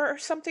layer or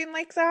something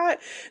like that.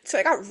 So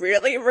I got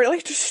really, really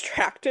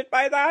distracted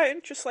by that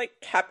and just like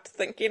kept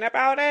thinking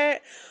about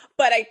it.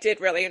 But I did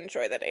really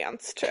enjoy the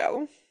dance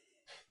too.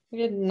 I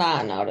did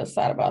not notice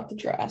that about the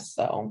dress,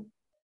 so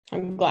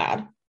I'm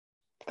glad.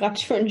 Got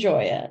to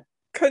enjoy it.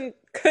 Couldn't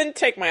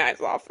take my eyes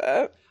off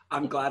it.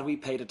 I'm glad we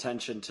paid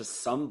attention to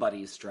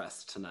somebody's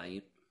dress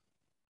tonight.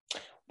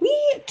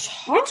 We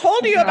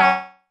told you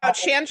about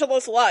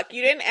Shangela's look.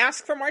 You didn't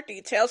ask for more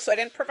details, so I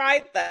didn't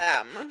provide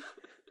them.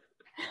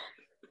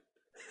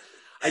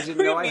 I didn't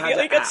know I had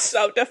to get ask.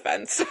 so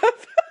defensive.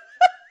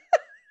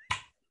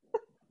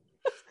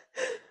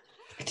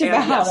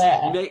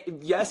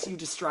 Yes, you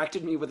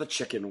distracted me with a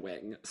chicken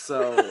wing.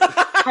 So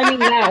I mean,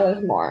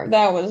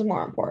 that was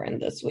more important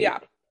this week. Yeah.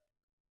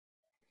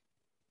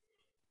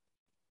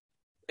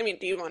 I mean,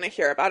 do you want to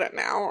hear about it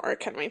now, or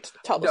can we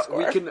tell the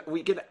score?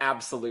 We can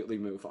absolutely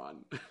move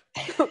on.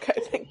 Okay,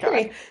 thank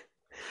God.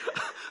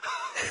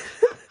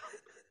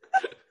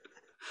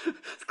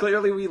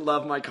 Clearly, we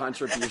love my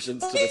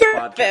contributions to this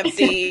podcast.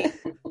 50.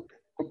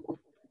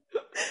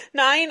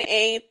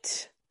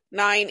 9-8.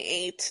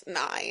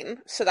 9-8-9.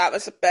 So that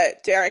was a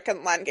bit. Derek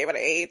and Len gave it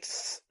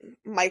 8s.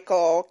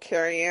 Michael,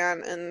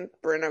 Carrie-Ann, and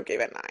Bruno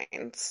gave it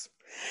 9s.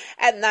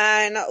 And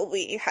then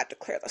we had to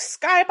clear the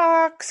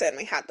skybox, and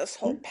we had this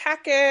whole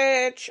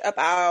package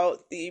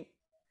about the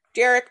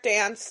Derek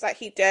dance that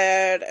he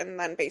did, and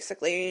then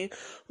basically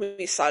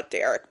we saw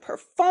Derek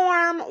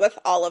perform with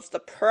all of the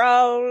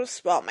pros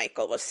while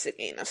Michael was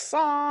singing a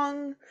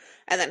song,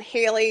 and then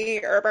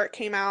Haley Erbert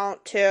came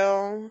out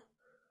too.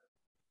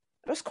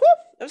 It was cool.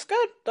 It was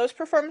good. Those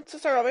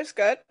performances are always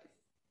good.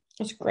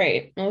 was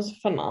great. It was a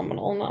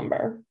phenomenal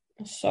number.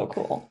 It was so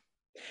cool.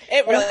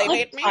 It really wasn't, like,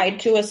 made me tied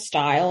to a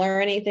style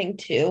or anything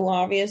too,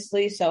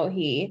 obviously, so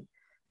he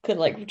could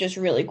like just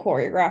really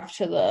choreograph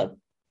to the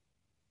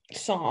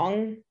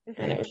song.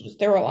 And it was just,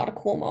 there were a lot of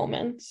cool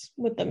moments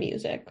with the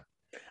music.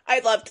 I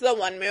loved the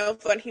one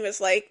move when he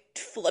was like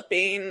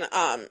flipping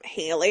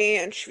Haley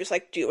and she was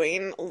like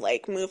doing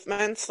leg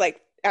movements like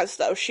as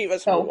though she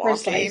was So walking.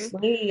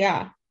 precisely,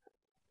 yeah.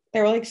 They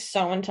were like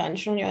so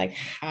intentional. You're like,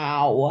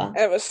 how?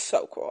 It was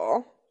so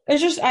cool.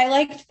 It's just, I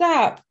liked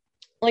that.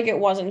 Like, it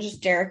wasn't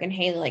just Derek and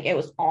Haley, like, it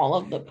was all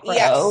of the pros.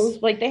 Yes.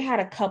 Like, they had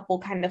a couple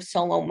kind of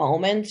solo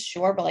moments,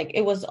 sure, but like,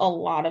 it was a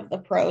lot of the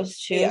pros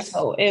too. Yes.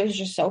 So it was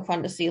just so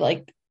fun to see,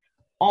 like,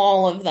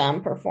 all of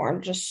them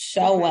performed just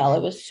so well.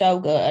 It was so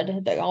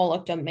good. They all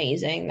looked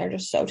amazing. They're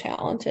just so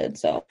talented.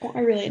 So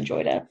I really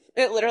enjoyed it.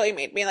 It literally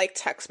made me like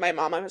text my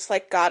mom. I was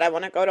like, God, I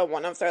want to go to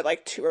one of their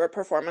like tour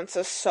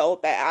performances so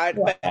bad.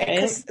 Right. But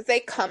because they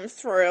come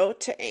through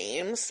to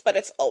Ames, but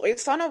it's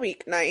always on a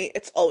weeknight.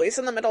 It's always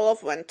in the middle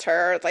of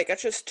winter. Like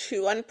it's just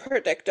too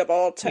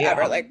unpredictable to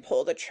ever like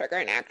pull the trigger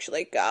and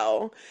actually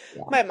go.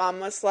 Yeah. My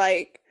mom was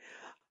like,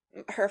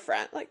 her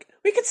friend, like,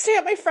 we could stay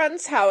at my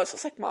friend's house. I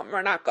was like, Mom,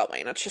 we're not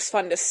going. It's just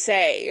fun to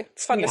say.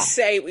 It's fun to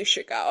say we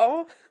should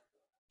go.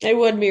 It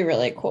would be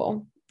really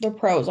cool. The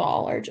pros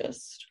all are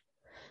just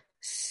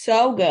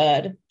so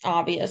good,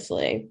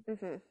 obviously.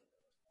 But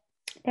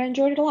I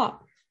enjoyed it a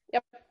lot.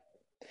 Yep.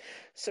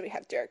 So we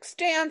had Derek's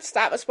dance.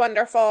 That was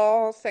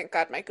wonderful. Thank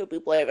God Michael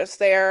Bublé was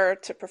there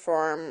to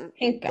perform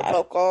the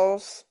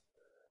vocals.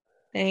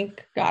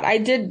 Thank God. I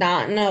did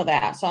not know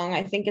that song.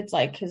 I think it's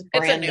like his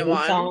brand new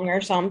song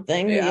or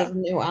something. Yeah. He has a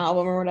new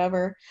album or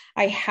whatever.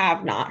 I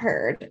have not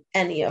heard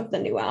any of the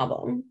new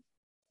album.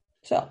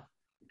 So,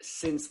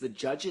 since the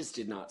judges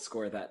did not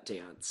score that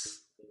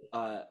dance,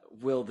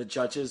 will the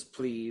judges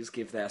please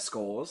give their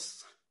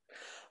scores?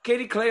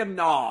 Katie Claire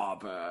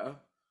Narber.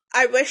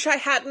 I wish I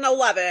had an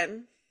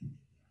 11.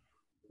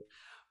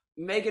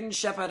 Megan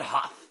Shepherd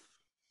Huff.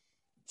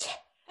 10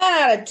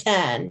 out of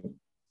 10.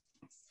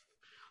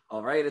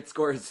 All right, it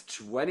scores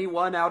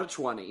 21 out of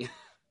 20.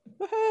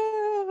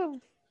 Woohoo!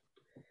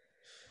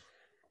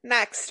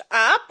 Next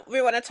up,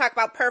 we want to talk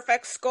about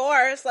perfect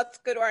scores. Let's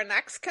go to our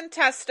next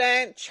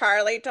contestant,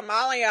 Charlie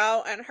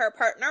D'Amelio, and her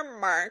partner,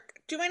 Mark,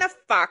 doing a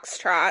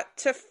foxtrot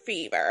to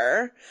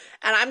Fever.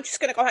 And I'm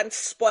just going to go ahead and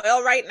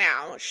spoil right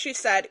now. She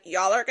said,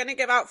 y'all are going to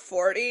give out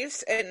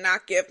 40s and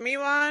not give me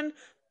one?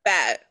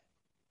 Bet.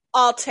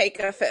 I'll take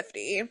a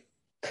 50.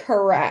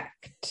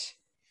 Correct.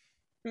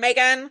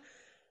 Megan,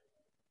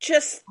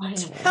 just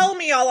tell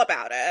me all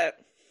about it.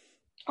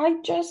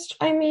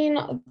 I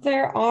mean,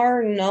 there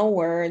are no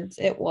words.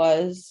 It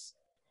was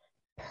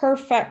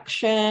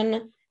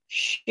perfection.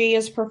 She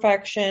is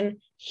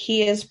perfection.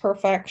 He is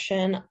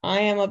perfection.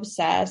 I am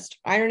obsessed.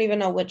 I don't even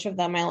know which of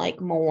them I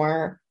like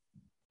more.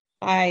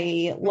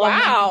 I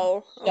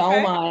love them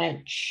so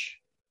much.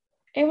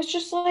 It was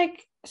just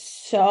like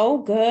so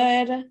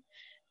good.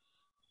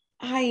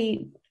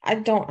 I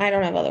don't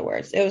have other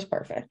words. It was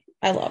perfect.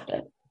 I loved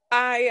it.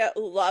 I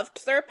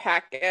loved their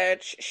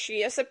package.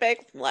 She is a big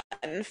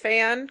Len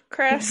fan,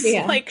 Chris.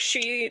 Yeah. Like,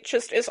 she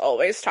just is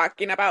always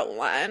talking about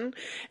Len.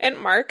 And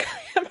Mark's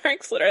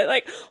literally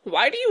like,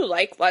 why do you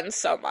like Len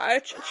so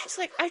much? And she's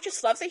like, I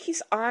just love that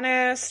he's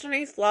honest, and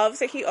I love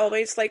that he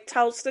always, like,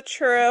 tells the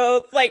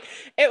truth. Like,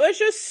 it was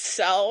just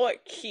so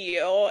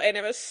cute, and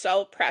it was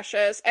so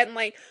precious. And,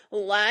 like,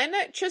 Len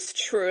just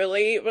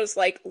truly was,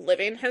 like,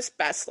 living his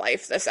best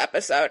life this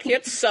episode. He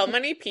had so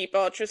many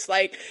people just,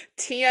 like,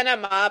 teeing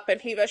him up,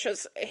 and he was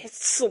just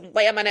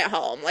slamming it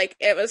home. Like,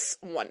 it was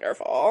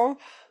wonderful.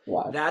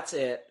 Wow. That's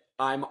it.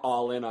 I'm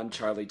all in on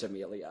Charlie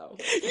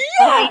D'Amelio.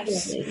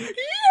 Yes!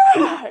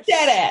 Yes!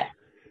 Did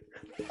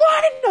it!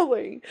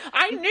 Finally!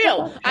 I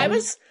knew. I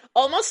was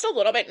almost a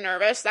little bit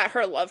nervous that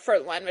her love for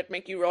Len would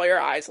make you roll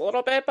your eyes a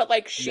little bit, but,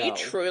 like, she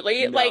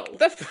truly, like,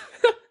 the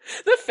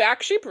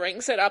fact she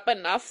brings it up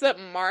enough that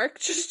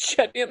Mark just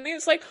genuinely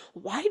is like,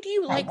 why do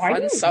you like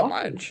Len so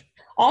much?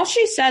 All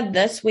she said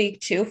this week,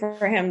 too, for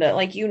him to,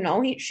 like,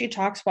 she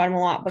talks about him a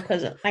lot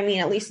because, I mean,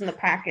 at least in the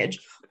package,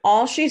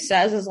 all she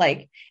says is,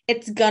 like,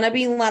 it's gonna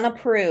be Len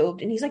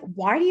approved. And he's like,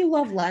 why do you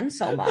love Len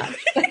so much?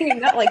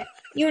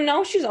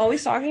 She's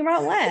always talking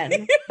about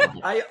Len.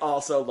 I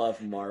also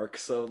love Mark,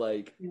 so,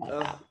 like...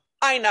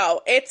 I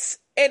know. This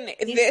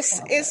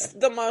is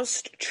the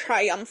most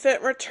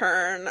triumphant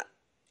return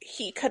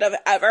he could have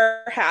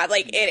ever had.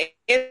 Like, it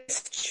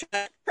is just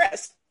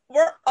Chris.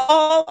 We're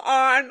all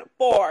on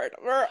board.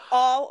 We're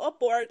all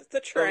aboard the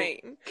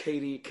train.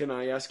 Katie, can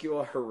I ask you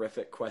a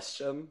horrific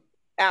question?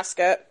 Ask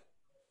it.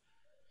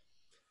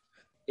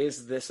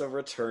 Is this a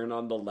return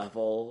on the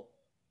level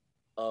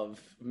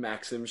of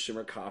Maxim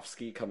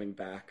Shmerkovsky coming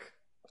back?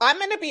 I'm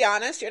going to be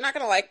honest. You're not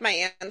going to like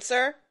my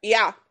answer.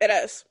 Yeah, it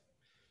is.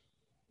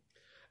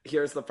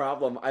 Here's the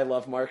problem. I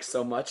love Mark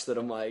so much that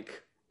I'm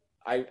like,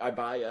 I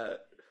buy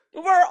it.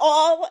 We're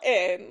all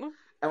in.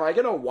 Am I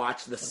gonna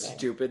watch the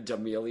stupid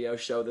D'Amelio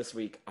show this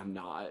week? I'm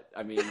not.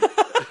 I mean,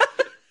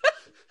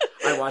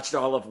 I watched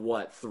all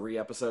of, 3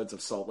 episodes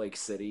of Salt Lake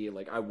City?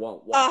 Like, I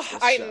won't watch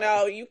this I show.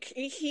 know.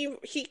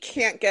 He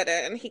can't get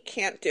it, and he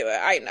can't do it.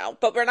 I know.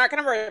 But we're not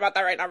going to worry about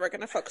that right now. We're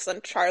going to focus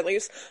on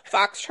Charlie's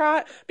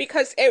Foxtrot,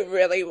 because it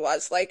really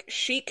was, like,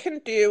 she can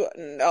do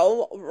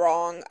no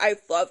wrong. I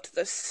loved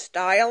the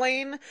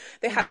styling.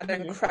 They had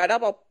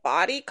incredible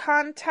body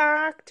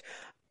contact.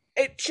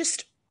 It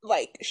just,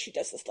 like, she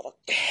does this little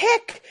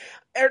kick.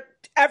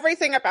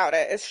 Everything about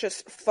it is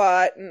just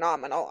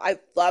phenomenal. I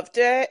loved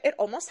it. It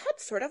almost had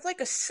sort of like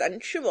a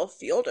sensual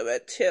feel to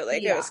it too.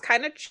 Like it was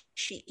kind of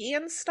cheeky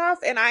and stuff.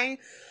 And I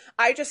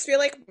just feel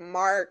like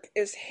Mark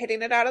is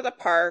hitting it out of the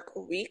park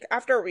week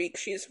after week.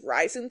 She's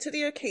rising to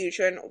the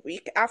occasion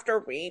week after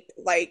week.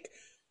 Like,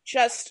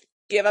 just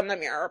give him the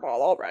mirror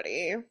ball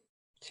already.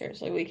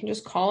 Seriously, we can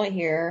just call it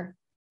here.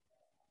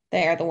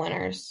 They are the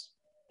winners.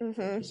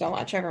 So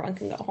much. Everyone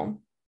can go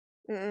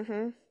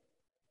home.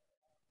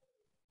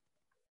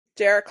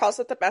 Derek calls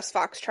it the best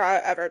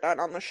Foxtrot ever done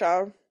on the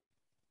show.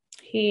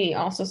 He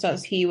also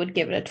says he would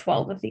give it a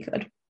 12 if he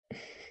could.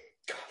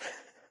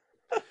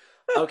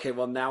 Okay,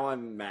 well, now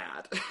I'm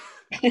mad.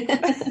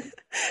 It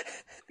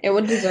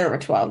would deserve a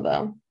 12,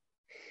 though.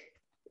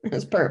 It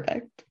was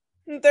perfect.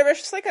 There was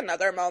just, like,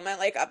 another moment,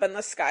 like, up in the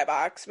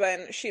skybox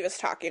when she was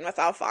talking with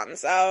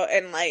Alfonso,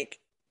 and, like,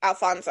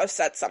 Alfonso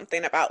said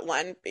something about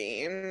Len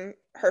being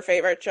her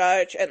favorite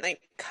judge, and they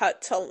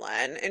cut to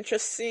Len, and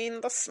just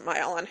seeing the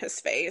smile on his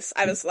face,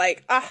 I was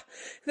like,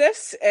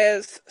 this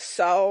is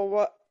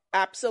so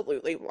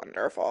absolutely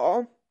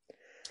wonderful.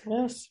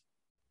 Yes.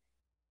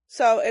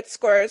 So it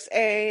scores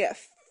a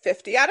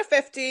 50 out of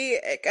 50.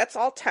 It gets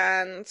all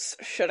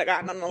 10s. Should have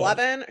gotten an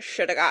 11.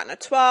 Should have gotten a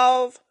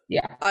 12.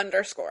 Yeah.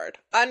 Underscored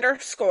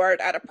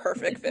at a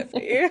perfect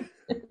 50.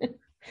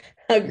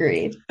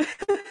 Agreed.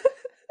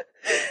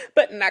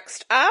 But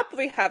next up,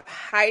 we have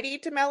Heidi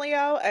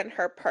D'Amelio and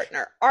her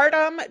partner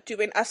Artem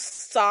doing a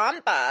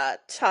samba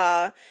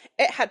to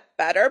It Had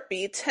Better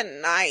Be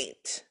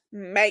Tonight.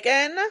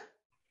 Megan,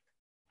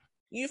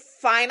 you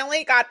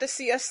finally got to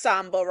see a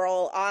samba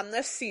roll on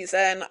this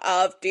season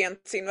of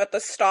Dancing with the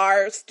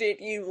Stars. Did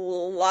you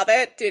love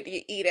it? Did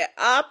you eat it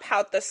up?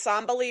 How'd the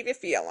samba leave you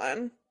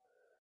feeling?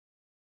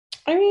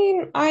 I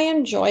mean, I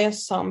enjoy a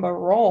samba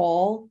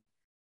roll.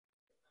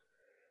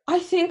 I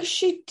think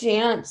she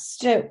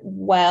danced it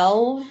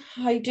well.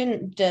 I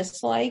didn't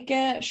dislike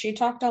it. She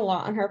talked a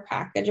lot in her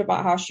package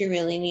about how she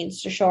really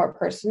needs to show her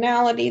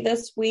personality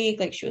this week.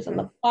 Like, she was in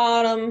the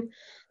bottom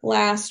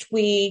last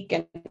week,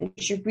 and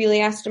she really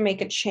has to make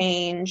a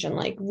change and,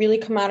 like, really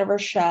come out of her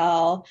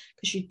shell,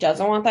 because she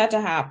doesn't want that to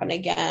happen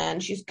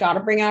again. She's got to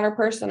bring out her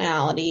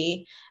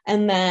personality.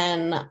 And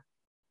then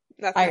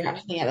I got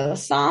to the end of the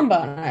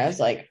samba, and I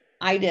was like,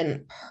 I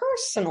didn't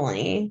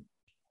personally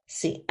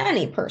see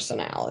any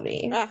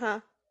personality.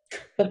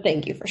 But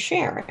thank you for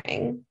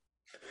sharing.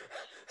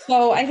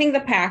 So I think the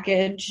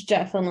package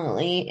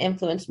definitely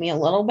influenced me a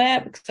little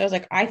bit, because I was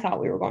like, I thought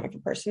we were going for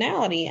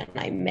personality, and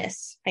I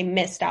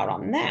missed out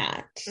on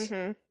that.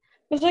 It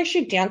was like,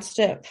 she danced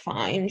it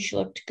fine. She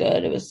looked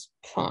good. It was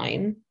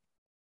fine.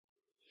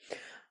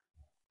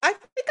 I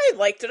think I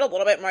liked it a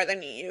little bit more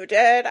than you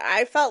did.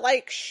 I felt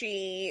like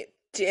she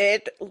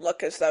did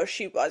look as though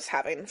she was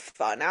having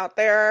fun out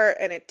there,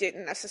 and it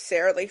didn't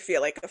necessarily feel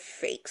like a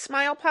fake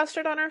smile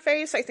plastered on her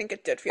face. I think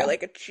it did feel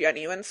like a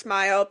genuine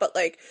smile, but,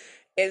 like,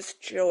 is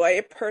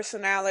joy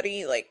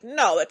personality? Like,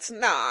 no, it's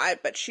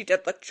not, but she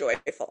did look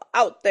joyful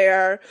out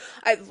there.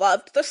 I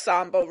loved the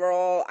samba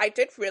roll. I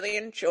did really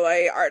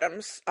enjoy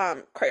Artem's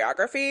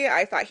choreography.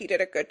 I thought he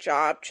did a good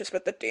job just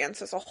with the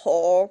dance as a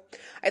whole.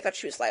 I thought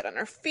she was light on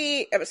her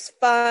feet. It was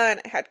fun.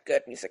 It had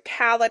good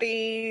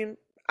musicality.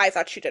 I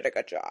thought she did a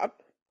good job.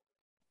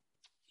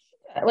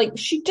 Like,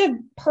 she did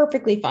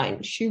perfectly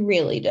fine. She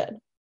really did.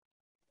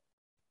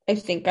 I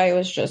think I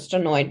was just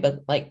annoyed,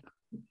 but, like,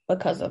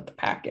 because of the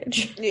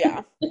package.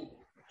 Yeah.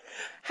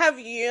 Have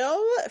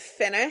you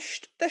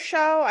finished the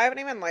show? I haven't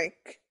even,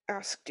 like,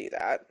 asked you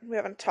that. We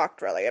haven't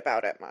talked really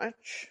about it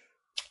much.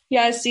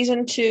 Yeah, is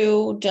season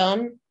 2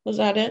 done? Was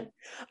that it?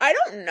 I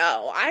don't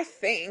know. I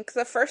think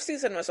the first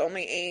season was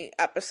only 8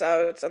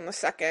 episodes, and the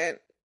second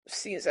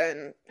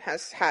season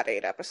has had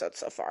 8 episodes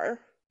so far.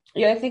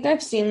 Yeah, I think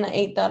I've seen the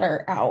 8 that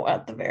are out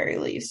at the very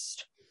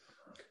least.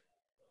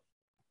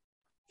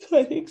 So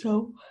I think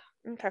so.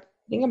 Okay.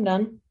 I think I'm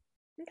done.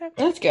 Okay.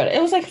 That's good.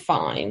 It was, like,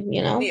 fine,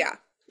 you know? Yeah.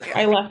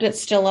 I left it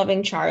still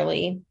loving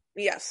Charlie.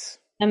 Yes.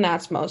 And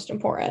that's most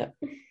important.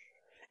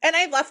 And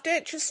I left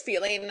it just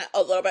feeling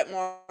a little bit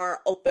more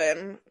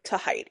open to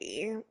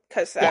Heidi,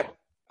 because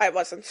I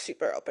wasn't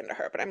super open to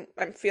her, but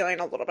I'm feeling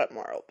a little bit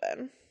more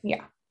open.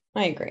 Yeah,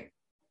 I agree.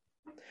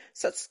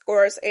 So it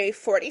scores a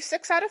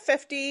 46 out of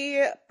 50.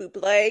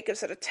 Bublé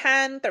gives it a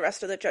 10. The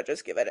rest of the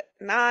judges give it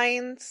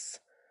 9s.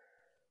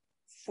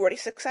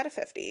 46 out of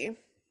 50.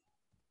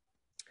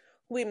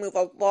 We move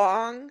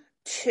along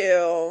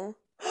to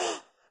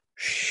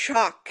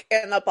shock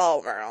in the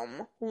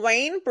ballroom.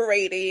 Wayne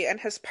Brady and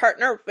his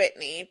partner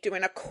Whitney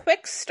doing a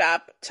quick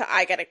step to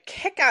I Get a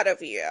Kick Out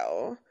of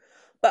You.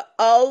 But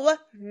oh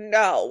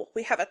no,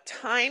 we have a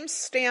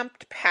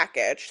time-stamped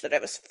package that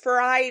it was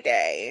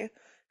Friday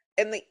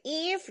in the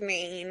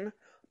evening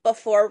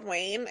before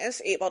Wayne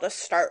is able to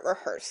start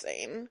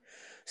rehearsing.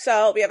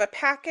 So we have a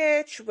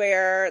package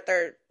where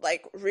they're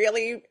like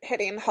really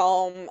hitting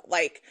home,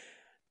 like,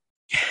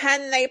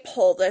 can they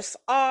pull this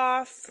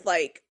off?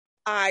 Like,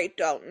 I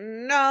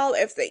don't know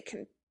if they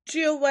can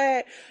do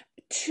it.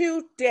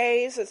 2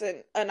 days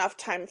isn't enough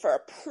time for a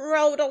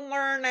pro to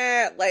learn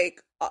it.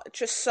 Like,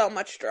 just so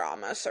much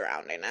drama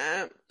surrounding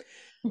it.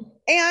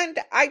 And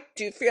I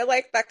do feel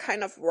like that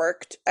kind of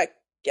worked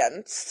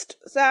against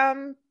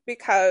them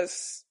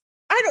because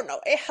I don't know,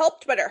 it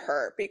helped but it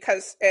hurt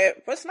because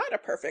it was not a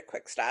perfect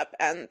quick step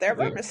and there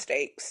were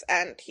mistakes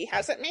and he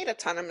hasn't made a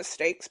ton of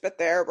mistakes, but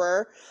there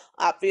were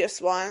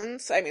obvious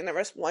ones. I mean, there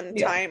was one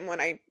time when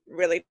I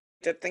really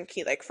did think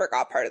he like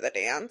forgot part of the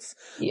dance,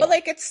 but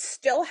like it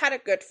still had a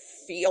good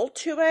feel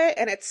to it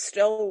and it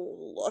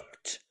still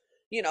looked,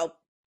 you know,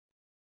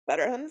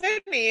 better than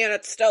Vinny, and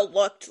it still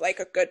looked like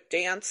a good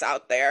dance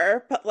out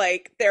there, but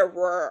like there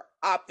were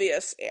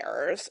obvious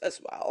errors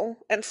as well.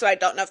 And so I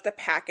don't know if the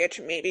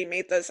package maybe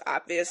made those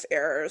obvious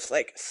errors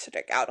like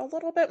stick out a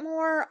little bit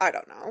more. I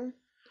don't know.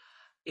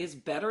 Is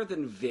better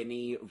than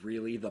Vinny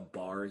really the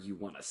bar you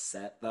want to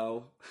set,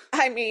 though?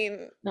 I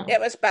mean,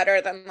 it was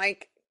better than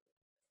like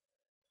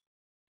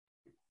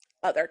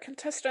other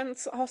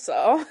contestants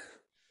also.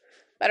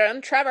 Better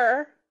than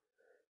Trevor.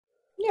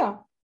 Yeah.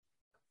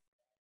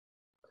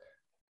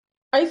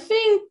 I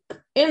think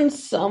in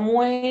some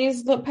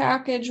ways the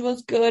package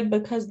was good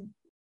because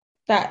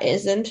that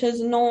isn't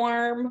his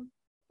norm.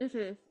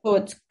 So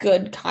it's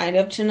good kind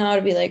of to know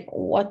to be like,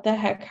 what the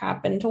heck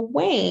happened to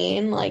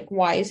Wayne? Like,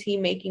 why is he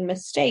making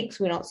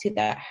mistakes? We don't see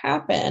that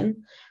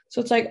happen.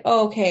 So it's like,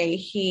 okay,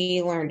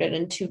 he learned it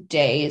in 2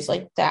 days.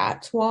 Like,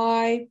 that's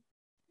why.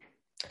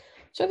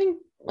 So I think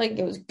like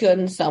it was good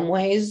in some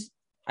ways.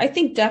 I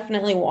think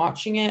definitely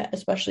watching it,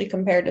 especially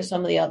compared to some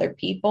of the other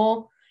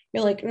people,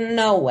 you're like,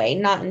 no way,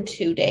 not in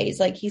 2 days.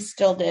 Like he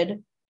still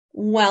did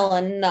well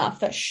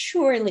enough that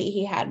surely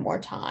he had more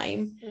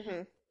time,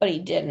 but he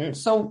didn't.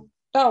 So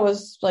that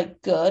was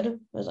like good. It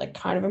was like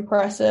kind of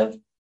impressive,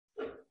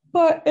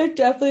 but it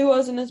definitely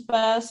wasn't his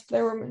best.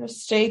 There were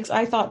mistakes.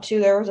 I thought too,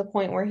 there was a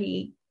point where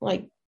he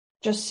like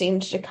just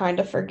seemed to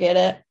kind of forget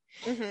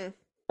it.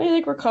 But he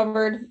like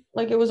recovered.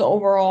 Like it was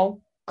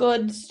overall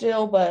good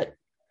still, but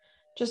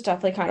just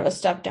definitely kind of a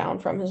step down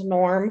from his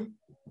norm.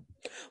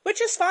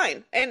 Which is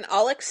fine, and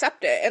I'll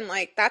accept it, and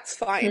like that's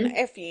fine.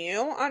 If you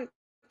on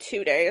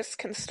 2 days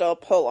can still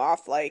pull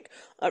off like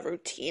a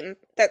routine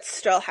that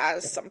still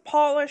has some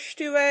polish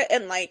to it,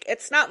 and like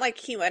it's not like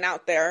he went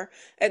out there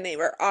and they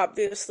were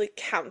obviously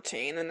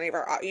counting and they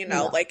were, you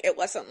know, like it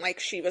wasn't like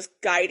she was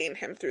guiding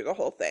him through the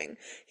whole thing.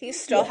 He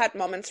still had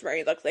moments where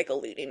he looked like a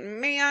leading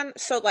man,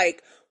 so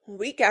like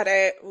we get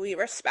it, we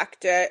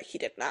respect it. He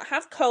did not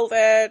have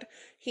COVID.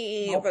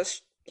 He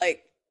was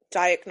like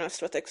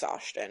diagnosed with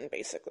exhaustion,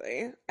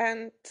 basically.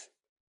 And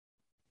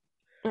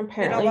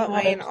apparently, you know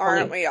what, Wayne,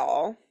 aren't we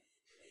all?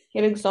 He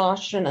had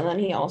exhaustion, and then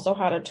he also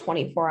had a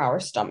 24-hour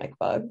stomach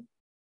bug.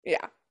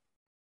 Yeah.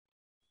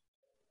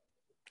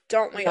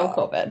 Don't we all? No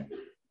COVID.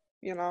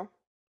 You know?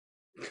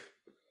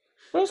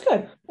 But it was good.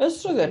 It was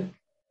still good.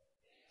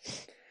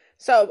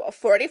 So, a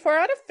 44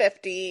 out of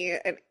 50,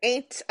 an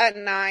 8, a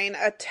 9,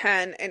 a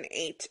 10, an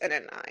 8, and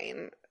a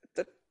 9.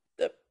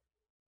 The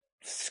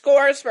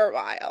scores were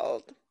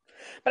wild.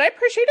 But I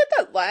appreciated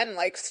that Len,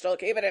 like, still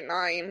gave it a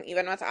 9,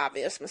 even with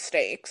obvious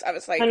mistakes. I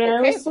was like, and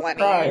okay, was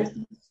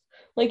Lenny.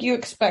 Like, you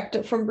expect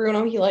it from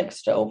Bruno. He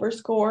likes to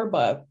overscore,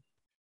 but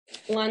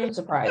Len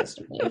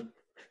surprised me.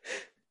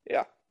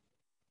 Yeah.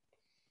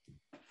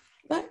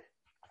 But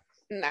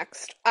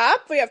next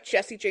up, we have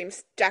Jessie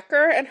James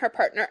Decker and her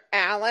partner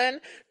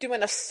Alan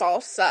doing a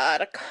salsa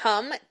to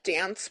Come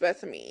Dance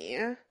With Me.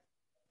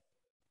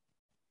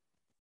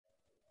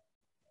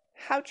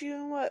 How'd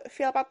you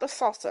feel about the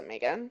salsa,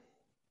 Megan?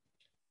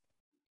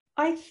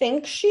 I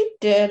think she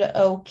did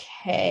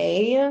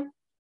okay,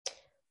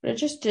 but it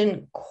just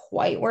didn't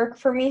quite work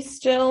for me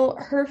still.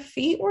 Her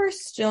feet were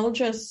still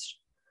just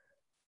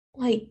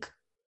like,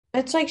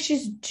 it's like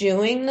she's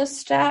doing the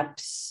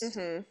steps,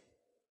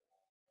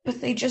 but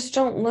they just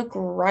don't look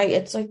right.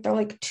 It's like they're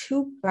like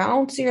too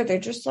bouncy, or they're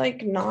just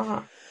like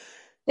not,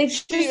 they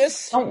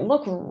just don't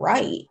look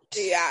right.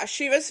 Yeah,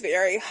 she was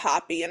very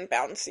hoppy and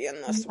bouncy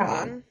in this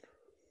one.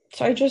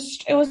 So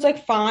it was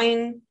like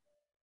fine,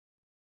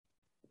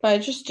 but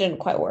it just didn't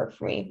quite work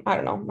for me. I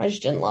don't know. I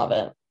just didn't love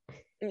it.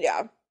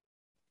 Yeah.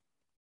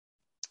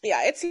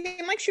 Yeah, it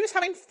seemed like she was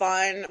having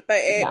fun, but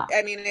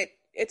I mean,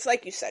 it's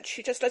like you said,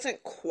 she just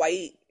doesn't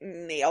quite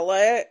nail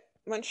it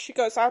when she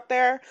goes out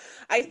there.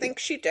 I think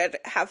she did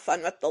have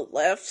fun with the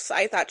lifts.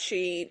 I thought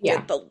she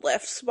did the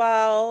lifts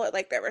well.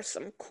 Like, there were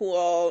some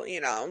cool,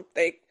 you know,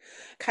 they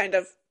kind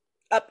of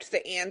upped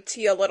the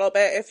ante a little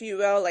bit, if you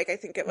will. Like, I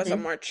think it was a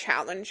more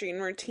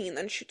challenging routine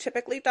than she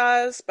typically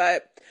does,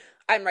 but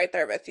I'm right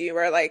there with you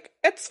where, like,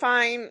 it's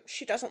fine.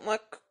 She doesn't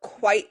look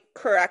quite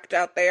correct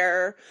out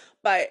there,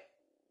 but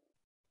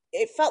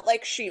it felt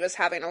like she was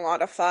having a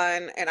lot of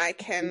fun, and I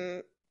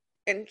can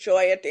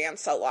enjoy a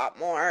dance a lot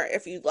more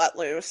if you let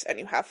loose and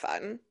you have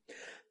fun.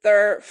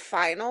 Their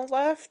final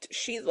lift,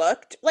 she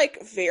looked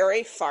like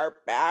very far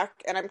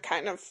back, and I'm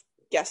kind of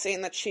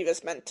guessing that she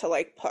was meant to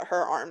like put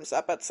her arms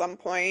up at some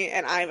point,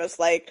 and I was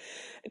like,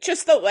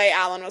 just the way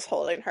Alan was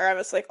holding her, I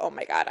was like, oh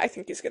my God, I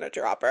think he's gonna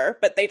drop her.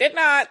 But they did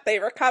not. They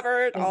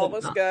recovered. All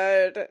was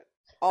good.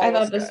 I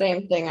thought the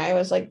same thing. I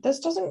was like, this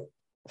doesn't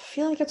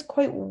feel like it's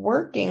quite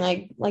working.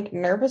 Like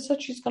nervous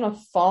that she's gonna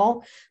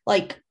fall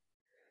like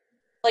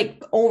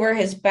over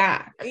his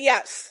back.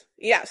 Yes,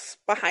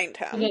 behind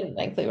him. I didn't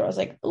think I was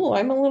like, oh,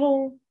 I'm a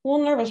little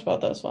nervous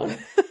about this one.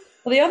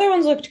 Well, the other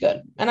ones looked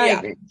good, and I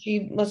agree.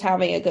 She was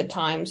having a good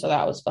time, so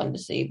that was fun to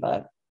see.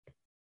 But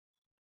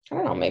I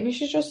don't know, maybe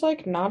she's just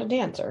like not a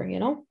dancer, you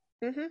know?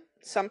 Mm-hmm.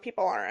 Some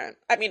people aren't.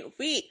 I mean,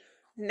 we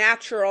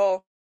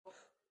natural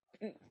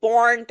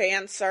born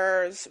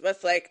dancers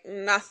with like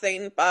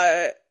nothing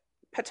but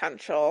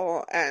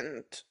potential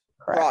and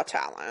raw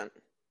talent.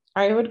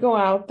 I would go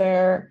out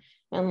there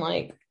and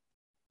like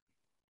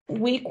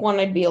week 1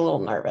 I'd be a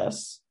little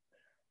nervous.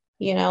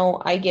 You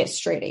know, I get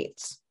straight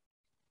 8s.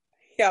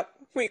 Yep,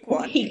 week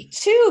 1. Week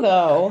 2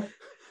 though,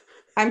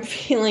 I'm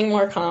feeling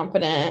more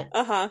confident.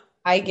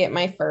 I get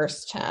my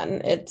first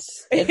 10.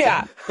 It's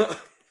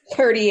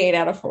 38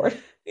 out of 40.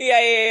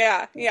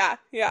 Yeah.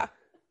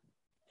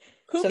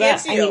 Who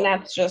gives you? I mean,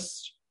 that's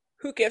just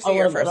who gives you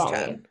your first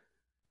 10?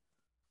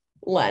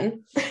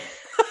 Len.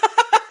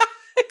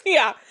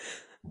 Yeah.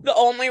 The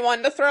only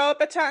one to throw up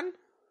a 10?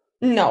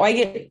 No,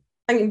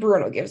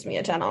 Bruno gives me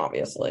a 10,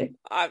 obviously.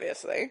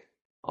 Obviously.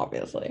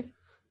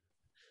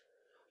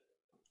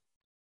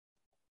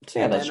 So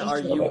yeah, and then are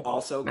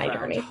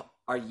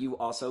you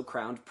also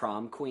crowned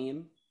prom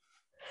queen?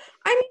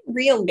 I mean,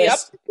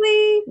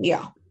 realistically,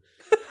 yeah.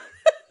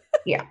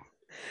 Yeah.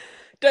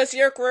 Does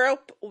your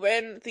group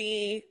win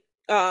the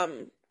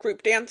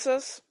group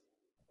dances?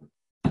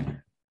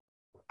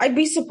 I'd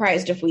be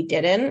surprised if we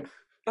didn't.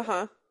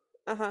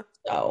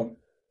 So,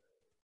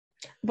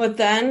 but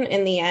then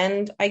in the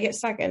end, I get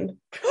second.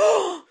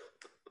 Wow.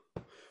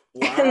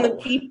 And the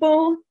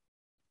people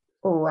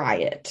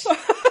riot.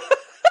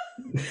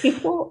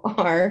 People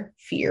are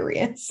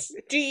furious.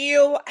 Do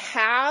you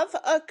have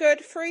a good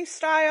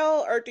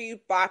freestyle, or do you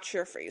botch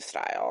your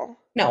freestyle?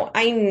 No,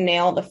 I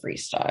nail the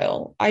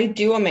freestyle. I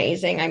do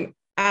amazing. I'm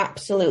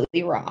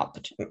absolutely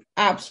robbed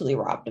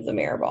of the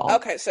mirror ball.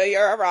 Okay, so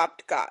you're a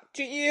robbed god.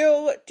 Do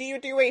you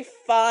do a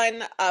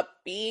fun,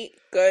 upbeat,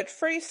 good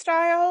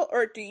freestyle,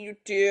 or do you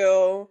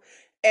do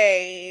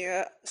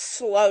a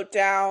slowed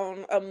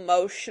down,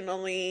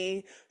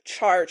 emotionally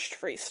charged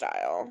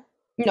freestyle?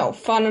 No,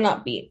 fun and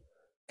upbeat.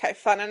 Okay,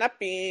 fun and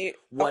upbeat.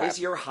 What is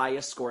your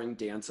highest scoring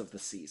dance of the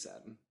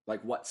season?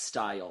 Like, what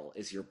style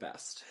is your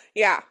best?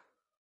 Yeah.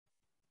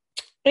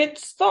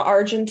 It's the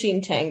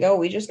Argentine tango.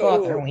 We just go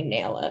out there and we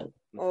nail it.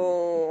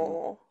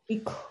 Oh. We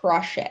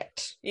crush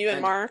it. You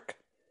and Mark?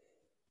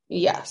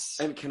 Yes.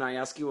 And can I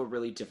ask you a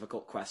really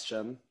difficult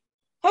question?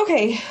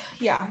 Okay,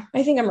 yeah.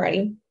 I think I'm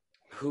ready.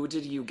 Who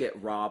did you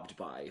get robbed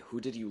by?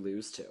 Who did you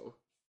lose to?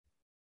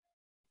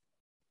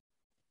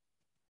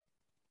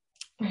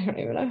 I don't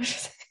even know.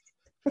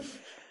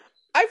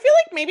 I feel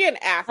like maybe an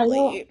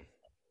athlete.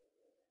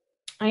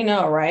 I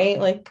know, right?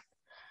 Like,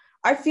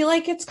 I feel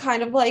like it's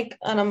kind of like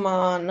an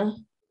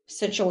Aman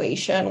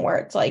situation where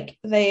it's like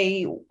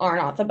they are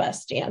not the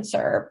best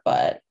dancer,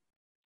 but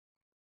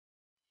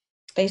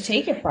they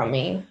take it from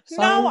me.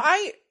 No,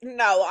 I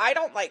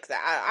don't like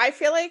that. I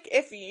feel like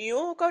if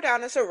you go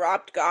down as a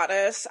robbed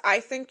goddess, I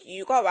think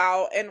you go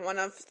out in one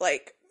of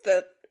like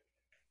the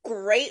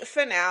great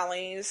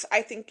finales.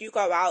 I think you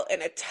go out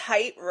in a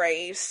tight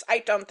race. I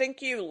don't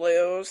think you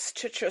lose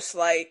to just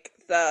like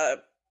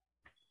the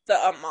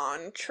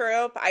Aman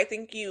troop. I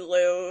think you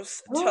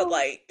lose to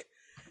like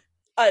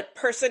a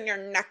person you're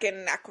neck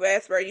and neck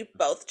with, where you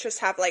both just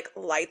have like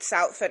lights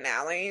out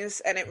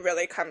finales, and it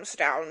really comes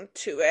down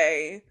to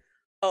a,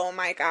 oh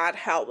my God,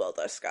 how will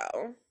this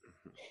go?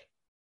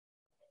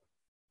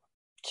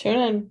 Tune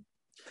in.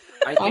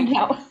 I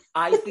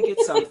think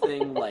it's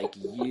something like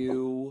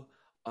you,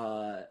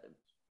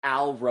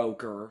 Al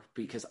Roker,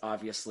 because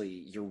obviously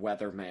your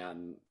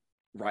weatherman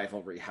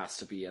rivalry has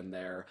to be in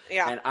there.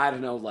 Yeah. And I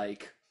don't know,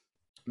 like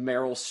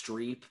Meryl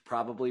Streep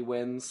probably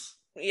wins.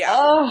 Yeah.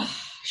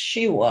 Oh,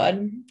 she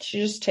would. She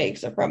just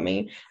takes it from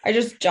me. I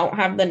just don't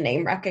have the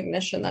name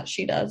recognition that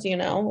she does, you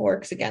know,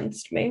 works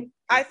against me.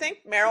 I think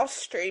Meryl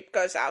Streep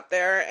goes out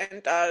there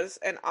and does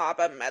an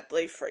ABBA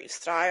medley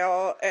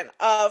freestyle, and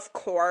of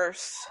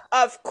course,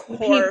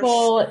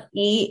 people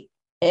eat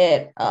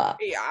it up.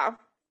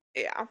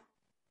 Yeah.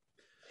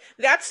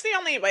 That's the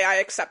only way I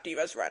accept you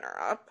as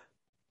runner-up,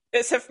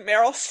 is if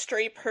Meryl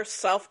Streep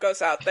herself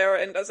goes out there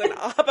and does an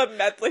ABBA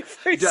medley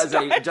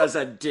freestyle. Does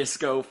a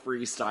disco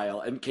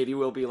freestyle, and Katie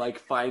will be like,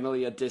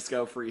 finally a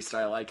disco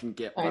freestyle I can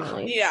get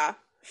behind. Yeah,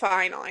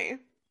 finally.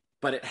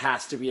 But it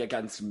has to be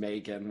against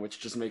Megan, which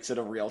just makes it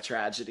a real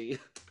tragedy.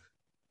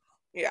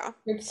 Yeah.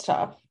 It's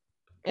tough.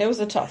 It was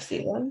a tough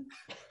season.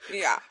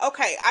 Yeah.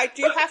 Okay, I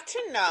do have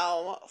to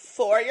know,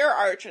 for your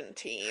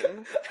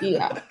Argentine,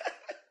 Yeah.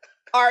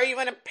 are you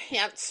in a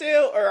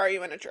pantsuit or are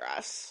you in a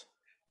dress?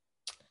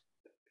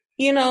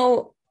 You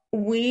know,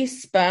 we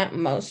spent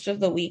most of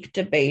the week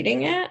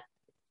debating it,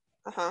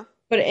 Uh-huh.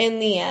 but in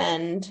the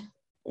end,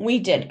 we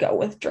did go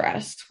with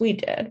dress. We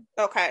did.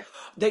 Okay.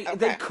 They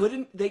Okay.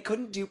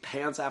 couldn't do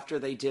pants after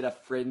they did a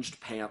fringed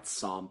pants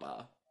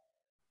samba.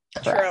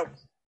 True. Correct.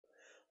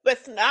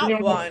 With We not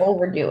don't one,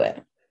 overdo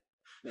it.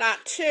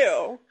 not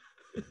two,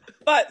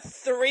 but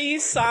 3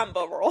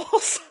 samba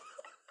rolls.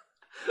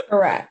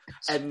 Correct.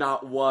 And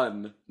not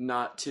one,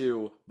 not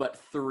two, but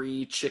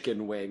 3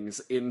 chicken wings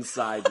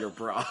inside your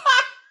bra.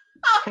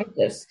 I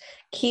just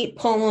keep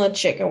pulling the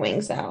chicken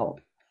wings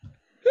out.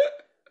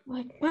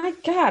 Like, my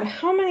God,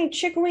 how many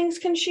chicken wings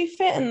can she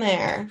fit in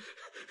there?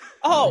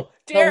 Oh,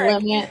 The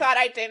Derek, you limit thought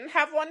I didn't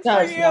have one for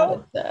does not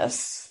you?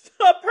 exist.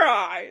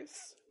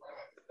 Surprise.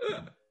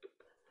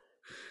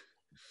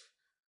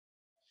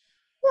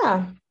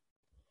 Yeah.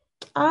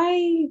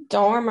 I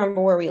don't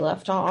remember where we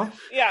left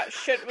off. Yeah,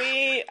 should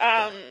we,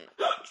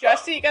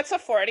 Jesse gets a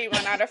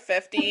 41 out of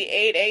 50,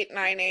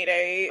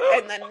 88988,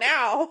 and then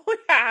now we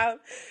have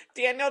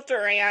Daniel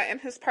Durant and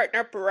his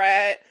partner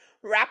Brett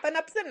wrapping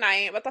up the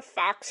night with a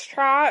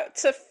foxtrot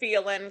to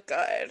Feelin'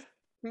 Good.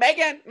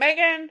 Megan,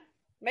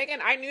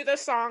 I knew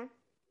this song.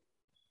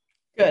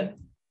 Good.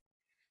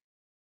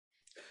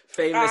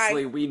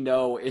 Famously, we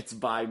know it's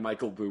by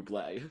Michael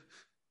Bublé.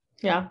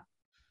 Yeah.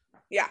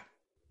 Yeah.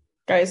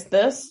 Guys,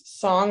 this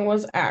song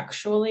was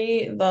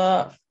actually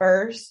the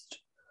first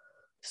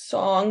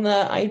song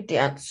that I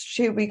danced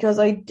to because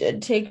I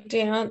did take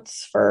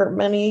dance for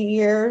many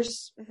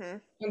years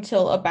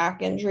until a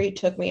back injury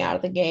took me out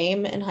of the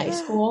game in high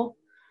school.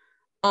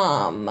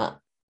 I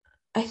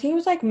think it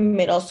was like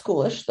middle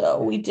schoolish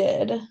though. We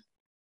did,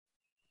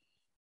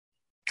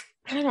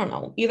 I don't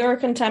know, either a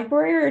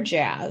contemporary or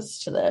jazz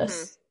to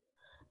this.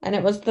 And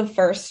it was the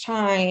first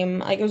time,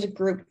 like it was a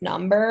group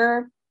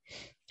number,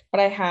 but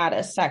I had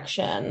a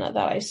section that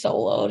I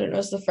soloed, and it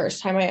was the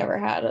first time I ever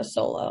had a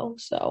solo.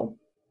 So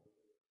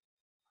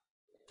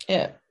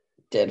it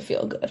did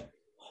feel good.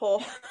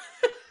 Oh.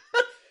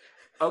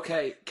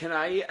 Okay, can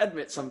I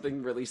admit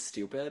something really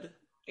stupid?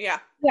 Yeah.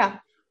 Yeah.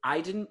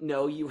 I didn't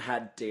know you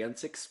had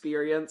dance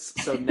experience,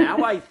 so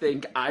now I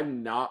think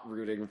I'm not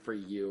rooting for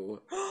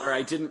you, or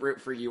I didn't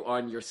root for you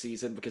on your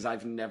season because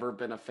I've never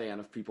been a fan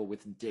of people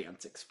with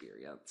dance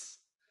experience.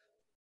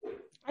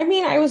 I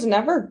mean, I was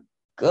never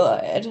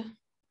good.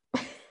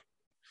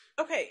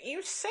 Okay,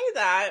 you say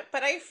that,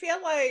 but I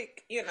feel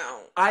like,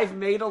 I've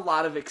made a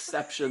lot of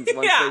exceptions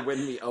once they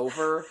win me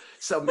over.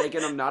 So,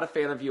 Megan, I'm not a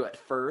fan of you at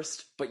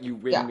first, but you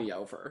win me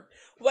over.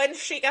 When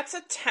she gets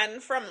a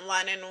 10 from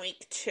Lennon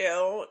week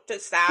 2,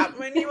 does that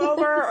win you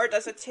over, or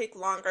does it take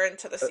longer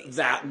into the season?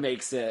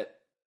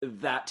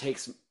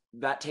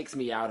 That takes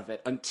me out of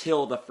it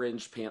until the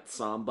fringe pants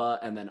samba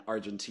and then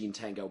Argentine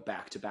tango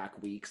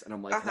back-to-back weeks, and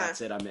I'm like, that's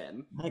it, I'm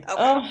in. Like,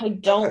 I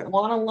don't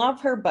want to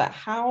love her, but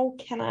how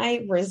can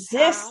I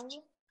resist?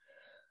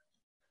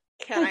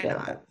 Can I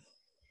not?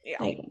 Yeah.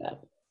 I get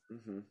that.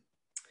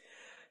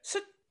 So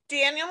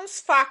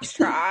Daniel's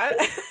foxtrot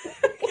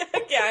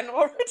again.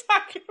 What we're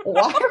talking about?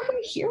 Why are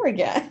we here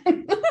again?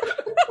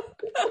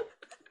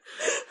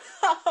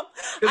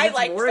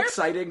 It's more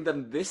exciting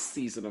than this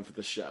season of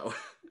the show.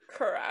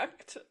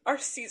 Correct. Our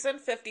season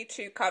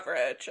 52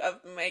 coverage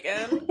of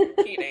Megan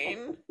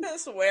Keating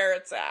is where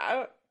it's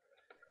at.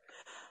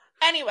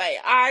 Anyway,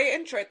 I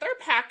enjoyed their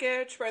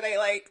package where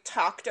they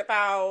talked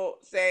about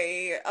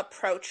they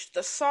approached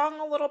the song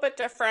a little bit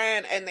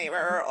different and they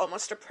were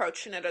almost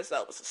approaching it as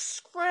though it was a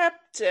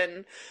script,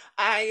 and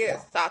I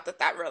thought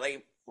that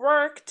really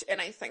worked,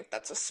 and I think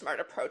that's a smart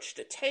approach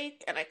to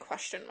take, and I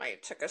question why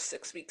it took us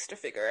 6 weeks to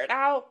figure it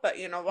out, but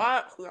you know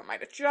what? Who am I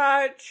to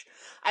judge?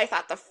 I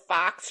thought the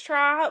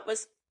foxtrot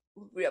was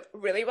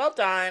really well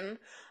done.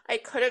 I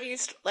could have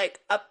used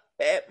a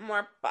bit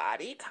more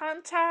body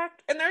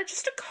contact, and there are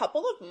just a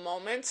couple of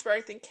moments where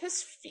I think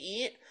his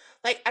feet,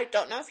 I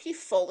don't know if he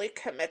fully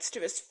commits to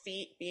his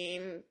feet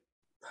being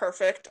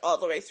perfect all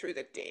the way through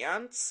the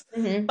dance,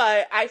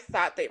 but I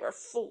thought they were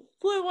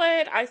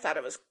fluid. I thought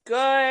it was good.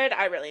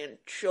 I really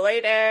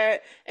enjoyed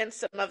it, and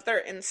some of their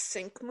in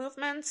sync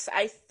movements,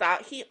 I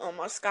thought he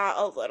almost got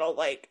a little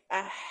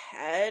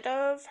ahead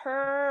of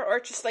her, or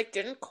just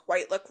didn't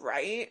quite look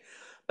right.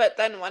 But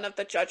then one of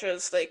the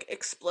judges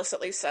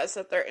explicitly says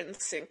that their in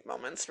sync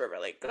moments were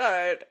really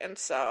good, and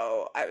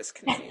so I was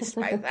confused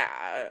by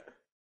that.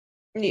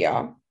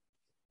 Yeah.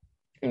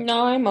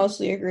 No, I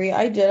mostly agree.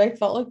 I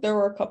felt like there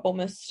were a couple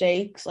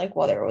mistakes,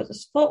 whether it was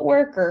his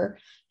footwork or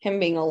him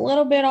being a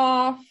little bit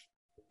off,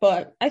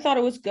 but I thought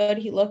it was good.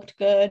 He looked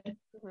good.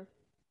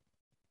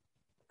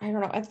 I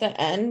don't know. At the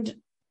end,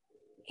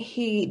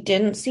 he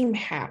didn't seem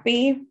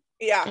happy.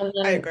 Yeah,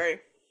 I agree.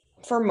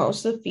 For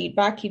most of the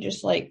feedback, he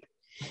just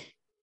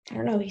I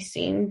don't know, he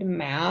seemed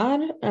mad,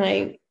 and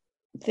I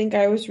think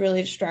I was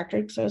really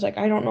distracted because I was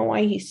I don't know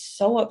why he's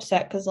so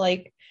upset, because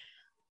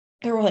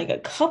there were like a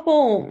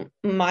couple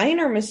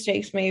minor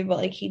mistakes maybe, but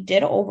like he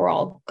did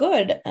overall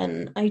good,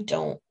 and I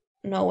don't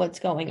know what's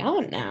going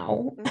on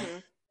now. Mm-hmm.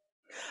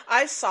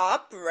 I saw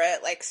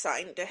Britt like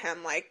sign to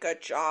him like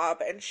good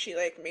job, and she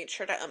like made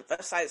sure to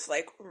emphasize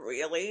like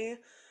really.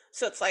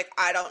 So it's like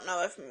I don't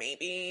know if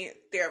maybe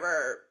there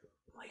were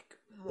like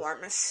more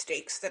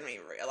mistakes than we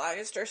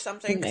realized or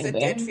something, because it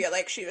did Maybe. feel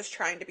like she was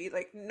trying to be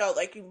like, no,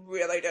 like you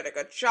really did a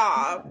good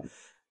job.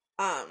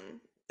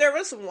 There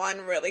was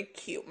one really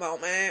cute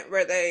moment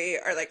where they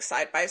are like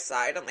side by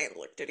side and they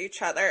looked at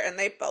each other and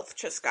they both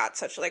just got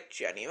such like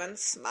genuine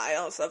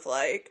smiles of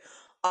like,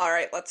 all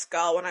right, let's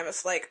go. And I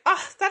was like, ah,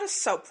 oh, that is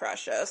so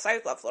precious. I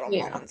love little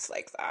Yeah. moments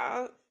like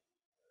that.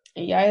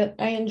 Yeah,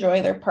 I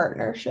enjoy their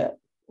partnership.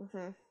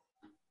 Mm-hmm.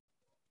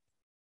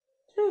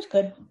 It was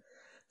good.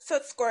 So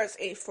it scores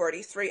a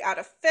 43 out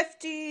of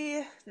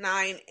 50,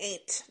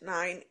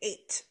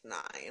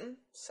 98989.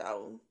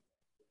 So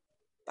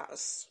that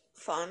was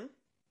fun.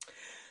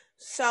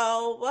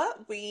 So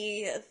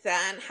we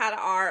then had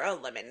our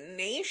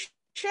elimination,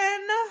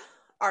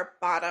 our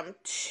bottom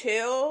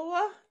two.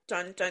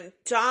 Dun dun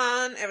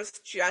dun. It was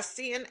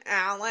Jesse and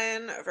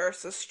Alan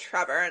versus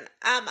Trevor and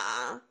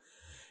Emma.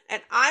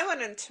 And I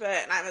went into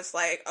it and I was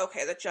like,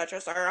 okay, the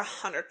judges are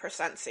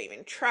 100%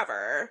 saving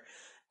Trevor.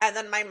 And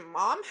then my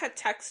mom had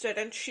texted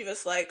and she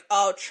was like,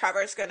 oh,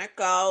 Trevor's gonna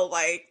go.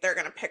 Like, they're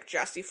gonna pick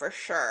Jesse for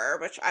sure.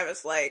 Which I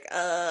was like,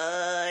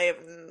 I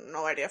have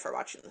no idea if we're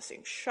watching the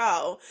same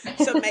show.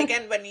 So,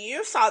 Megan, when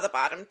you saw the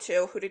bottom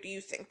two, who did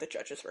you think the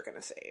judges were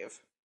gonna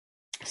save?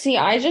 See,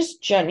 I just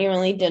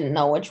genuinely didn't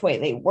know which way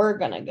they were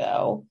gonna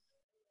go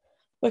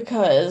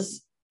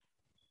because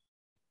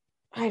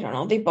I don't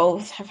know, they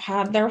both have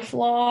had their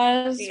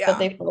flaws, but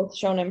they've both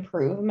shown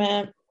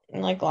improvement.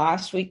 And like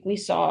last week we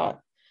saw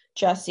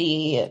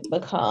Jesse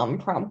become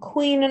prom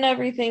queen and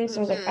everything. So I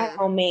was like, I don't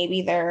know,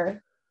 maybe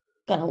they're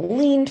gonna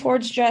lean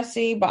towards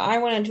Jesse, but I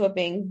went into it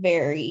being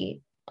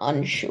very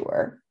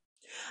unsure.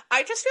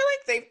 I just feel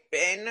like they've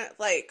been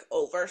like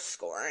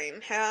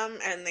overscoring him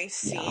and they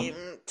seem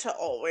to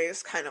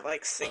always kind of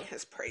like sing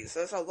his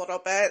praises a little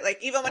bit. Like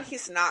even when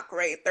he's not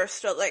great, they're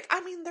still like,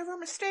 I mean, there were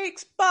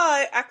mistakes,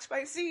 but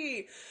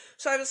XYZ.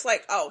 So I was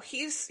like, oh,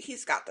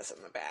 he's got this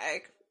in the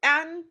bag.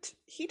 And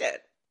he did.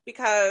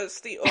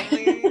 Because the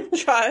only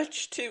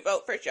judge to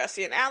vote for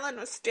Jesse and Alan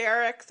was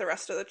Derek. The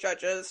rest of the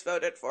judges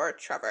voted for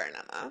Trevor and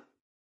Emma.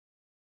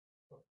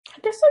 I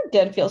guess I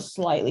did feel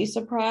slightly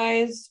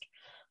surprised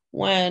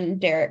when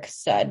Derek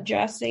said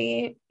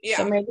Jesse. Yeah.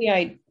 So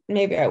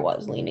maybe I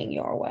was leaning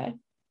your way.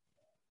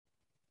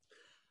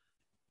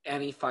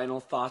 Any final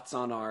thoughts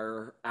on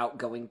our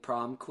outgoing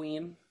prom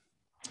queen?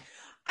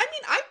 I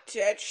mean, I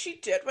did. She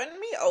did win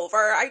me over.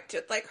 I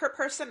did like her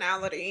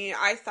personality.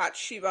 I thought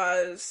she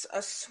was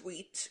a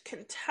sweet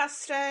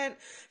contestant.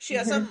 She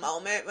has a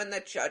moment when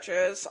the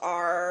judges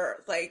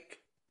are like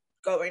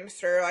going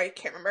through, I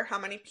can't remember how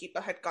many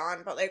people had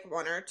gone, but like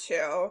one or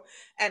two.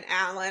 And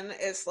Alan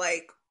is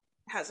like,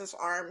 has his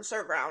arms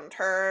around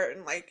her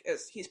and like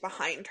he's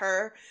behind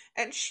her.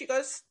 And she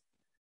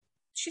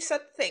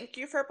said, thank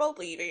you for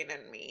believing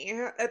in me.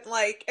 And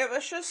like, it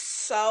was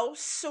just so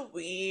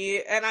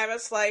sweet. And I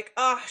was like,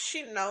 oh,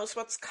 she knows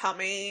what's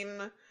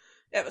coming.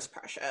 It was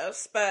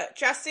precious. But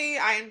Jessie,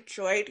 I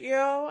enjoyed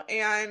you.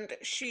 And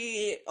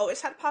she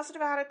always had a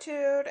positive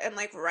attitude. And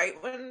like, right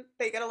when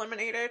they get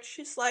eliminated,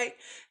 she's like,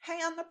 hey,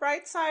 on the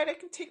bright side, I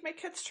can take my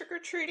kids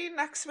trick-or-treating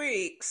next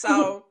week.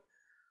 So.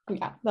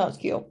 Yeah, that was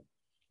cute.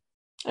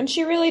 And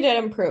she really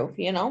did improve,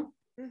 you know?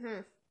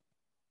 Mm-hmm.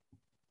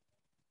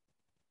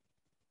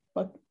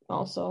 But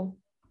also,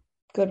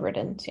 good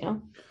riddance, you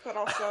know? But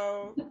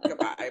also,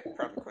 goodbye,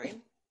 prom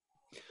queen.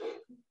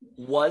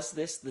 Was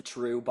this the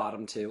true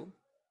bottom two?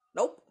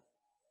 Nope.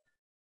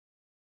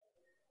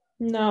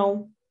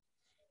 No.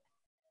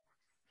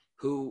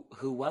 Who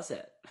was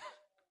it?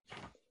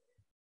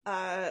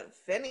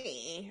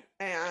 Vinny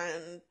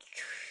and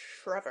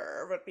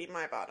Trevor would be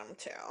my bottom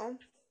two.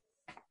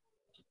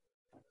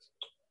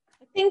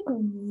 I think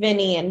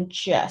Vinny and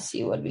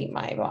Jesse would be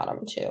my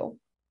bottom two.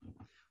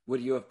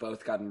 Would you have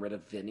both gotten rid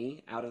of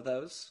Vinny out of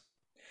those?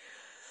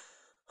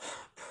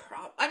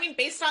 I mean,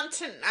 based on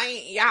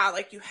tonight, yeah,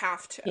 like you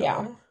have to.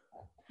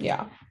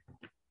 Yeah.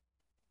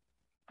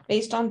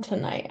 Based on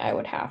tonight, I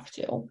would have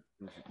to.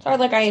 So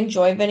like I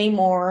enjoy Vinny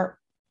more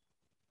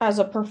as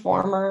a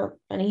performer,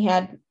 and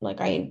I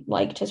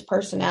liked his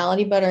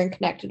personality better and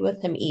connected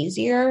with him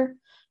easier.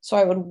 So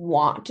I would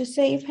want to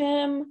save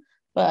him,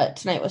 but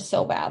tonight was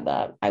so bad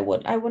that I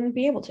wouldn't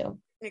be able to.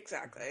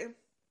 Exactly.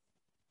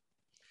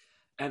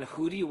 And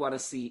who do you want to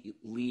see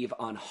leave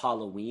on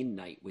Halloween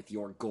night with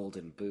your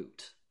golden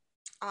boot?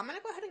 I'm going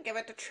to go ahead and give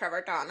it to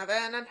Trevor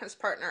Donovan and his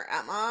partner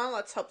Emma.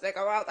 Let's hope they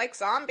go out like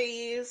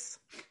zombies.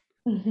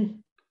 Yeah,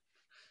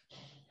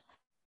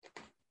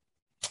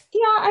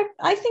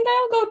 I think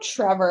I'll go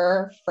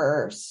Trevor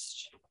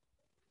first.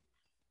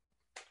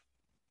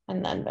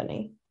 And then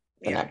Vinny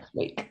next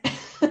week.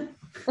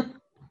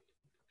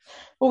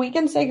 Well, we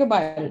can say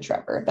goodbye to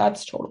Trevor.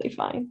 That's totally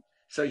fine.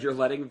 So you're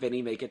letting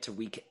Vinny make it to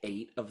week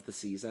 8 of the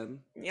season?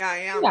 Yeah, I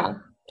am. Yeah,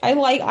 I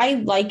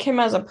like him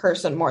as a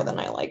person more than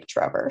I like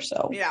Trevor,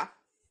 so. Yeah.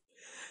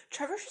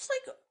 Trevor's just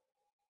like...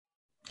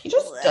 He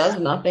just does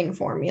nothing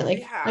for me.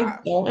 Like, I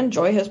don't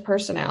enjoy his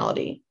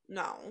personality.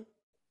 No.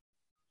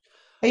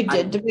 I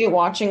did debate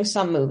watching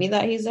some movie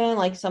that he's in,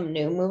 like some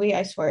new movie.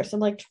 I swear it's in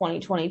like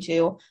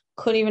 2022.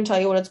 Couldn't even tell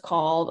you what it's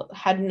called.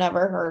 Had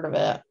never heard of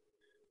it. It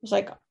was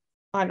like,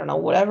 I don't know,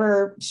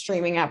 whatever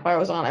streaming app I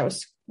was on, I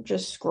was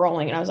just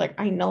scrolling and I was like,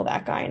 I know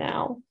that guy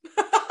now.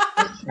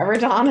 Trevor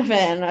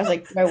Donovan. I was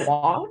like, did I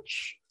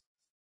watch?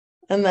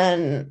 And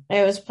then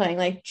it was playing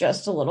like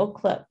just a little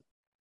clip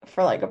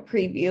for like a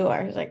preview.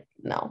 I was like,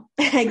 no,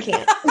 I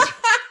can't.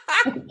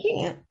 I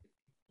can't.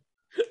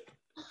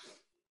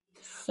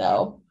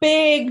 So,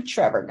 big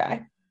Trevor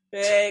guy.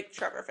 Big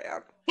Trevor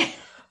fan.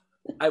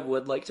 I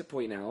would like to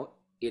point out,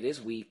 it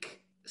is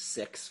week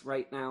 6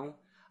 right now.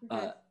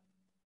 Mm-hmm.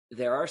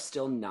 There are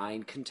still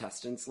 9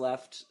 contestants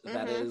left. Mm-hmm.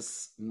 That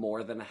is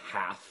more than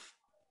half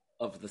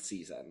of the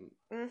season.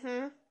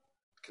 Mm-hmm.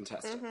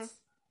 Contestants. Mm-hmm.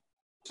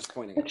 Just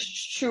pointing out.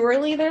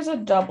 Surely there's a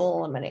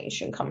double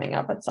elimination coming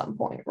up at some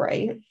point,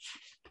 right?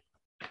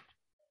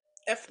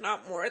 If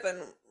not more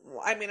than...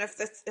 I mean, if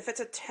it's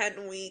a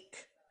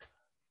 10-week...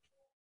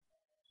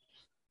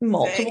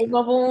 Multiple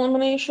double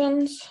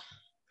eliminations?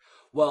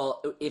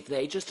 Well, if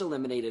they just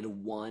eliminated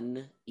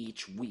 1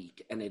 each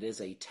week, and it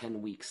is a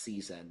 10-week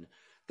season,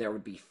 there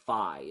would be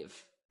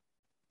 5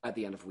 at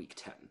the end of week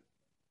 10.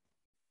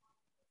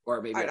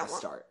 Or maybe at the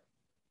start.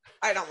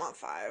 I don't want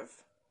 5.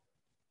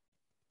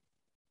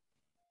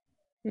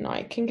 No,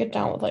 I can get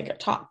down with like a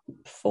top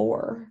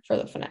 4 for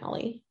the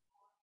finale.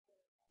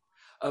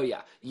 Oh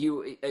yeah,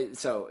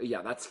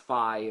 that's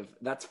 5.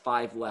 That's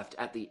 5 left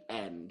at the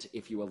end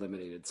if you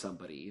eliminated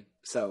somebody.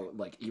 So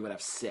like you would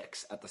have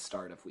 6 at the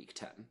start of week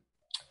 10.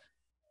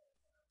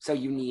 So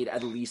you need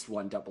at least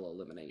 1 double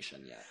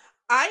elimination yet.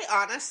 I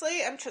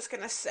honestly am just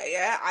gonna say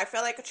it. I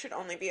feel like it should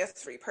only be a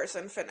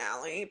 3-person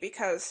finale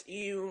because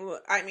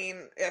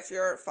if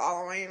you're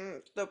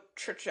following the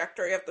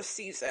trajectory of the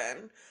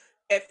season,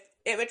 if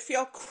it would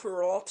feel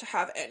cruel to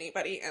have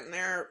anybody in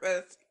there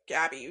with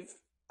Gabby,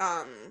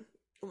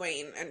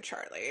 Wayne, and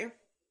Charlie.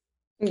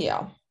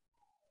 Yeah.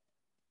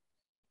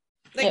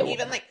 Like,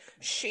 even, like,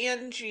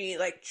 Shanji,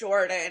 like,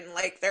 Jordan,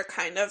 like, they're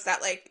kind of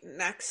that, like,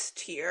 next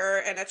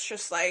tier, and it's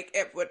just, like,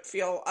 it would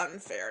feel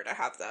unfair to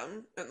have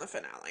them in the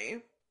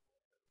finale.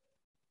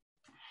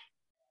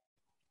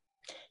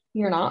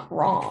 You're not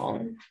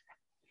wrong.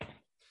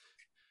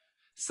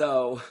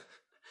 So,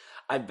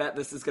 I bet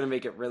this is going to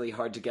make it really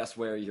hard to guess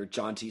where your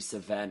jaunty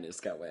Seven is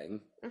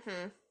going.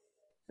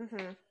 Mm-hmm.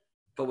 Mm-hmm.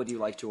 But would you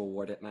like to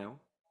award it now?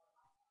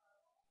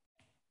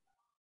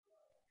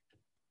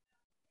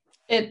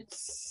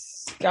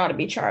 It's gotta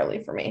be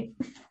Charlie for me.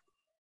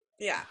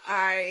 Yeah,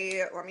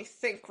 let me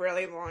think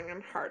really long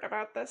and hard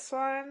about this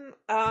one.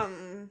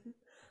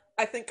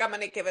 I think I'm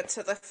gonna give it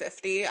to the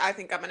 50. I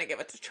think I'm gonna give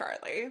it to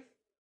Charlie.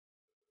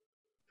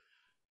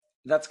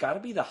 That's gotta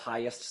be the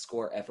highest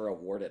score ever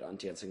awarded on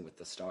Dancing with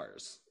the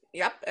Stars.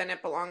 Yep, and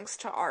it belongs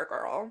to our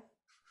girl.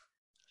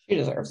 She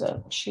deserves it.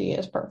 She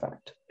is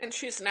perfect. And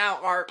she's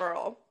now our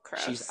girl,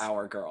 Chris. She's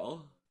our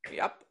girl.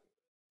 Yep.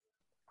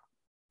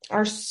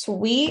 Our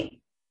sweet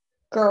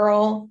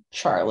girl,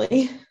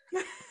 Charlie.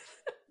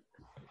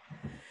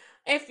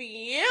 If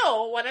you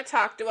want to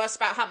talk to us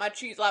about how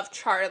much you love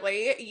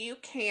Charlie, you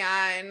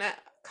can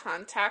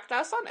contact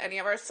us on any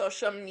of our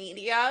social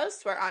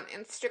medias. We're on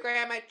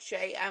Instagram at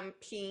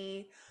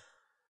jmp.pod.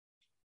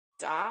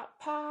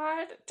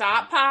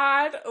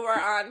 We're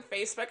on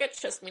Facebook at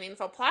Just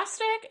Meaningful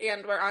Plastic,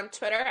 and we're on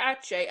Twitter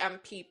at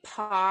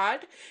jmpod.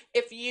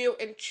 If you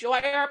enjoy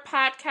our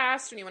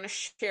podcast and you want to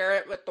share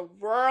it with the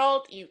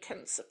world, you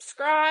can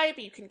subscribe.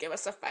 You can give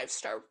us a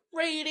 5-star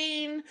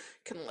rating. You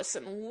can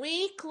listen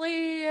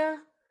weekly.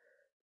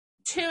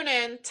 Tune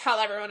in, tell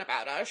everyone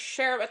about us,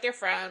 share it with your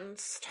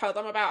friends, tell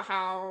them about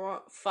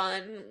how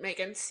fun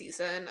Megan's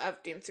season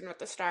of Dancing with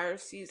the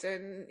Stars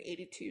season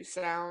 82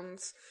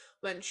 sounds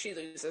when she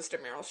loses to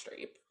Meryl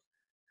Streep.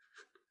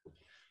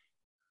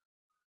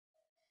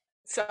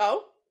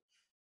 So,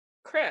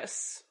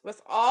 Chris,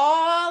 with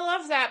all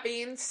of that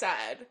being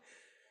said,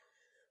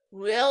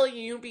 will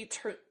you be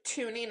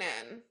tuning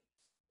in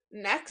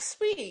next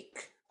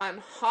week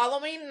on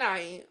Halloween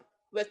night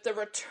with the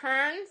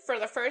return for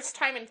the first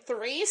time in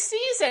 3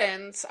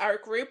 seasons, our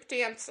group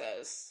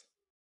dances?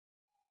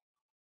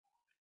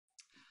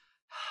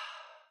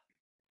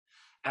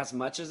 As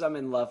much as I'm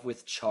in love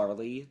with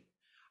Charlie,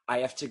 I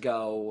have to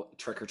go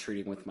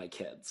trick-or-treating with my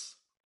kids.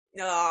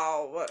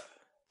 Oh,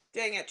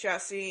 dang it,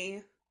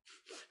 Jesse.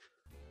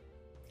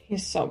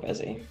 He's so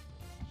busy.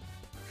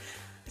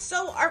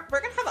 So we're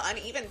going to have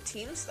uneven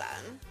teams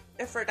then,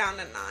 if we're down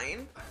to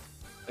 9.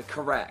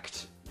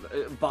 Correct.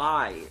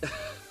 Bye.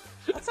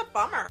 That's a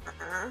bummer.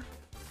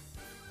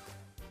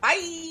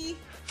 Bye.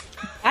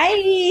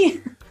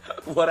 Bye.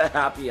 What a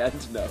happy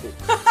end note.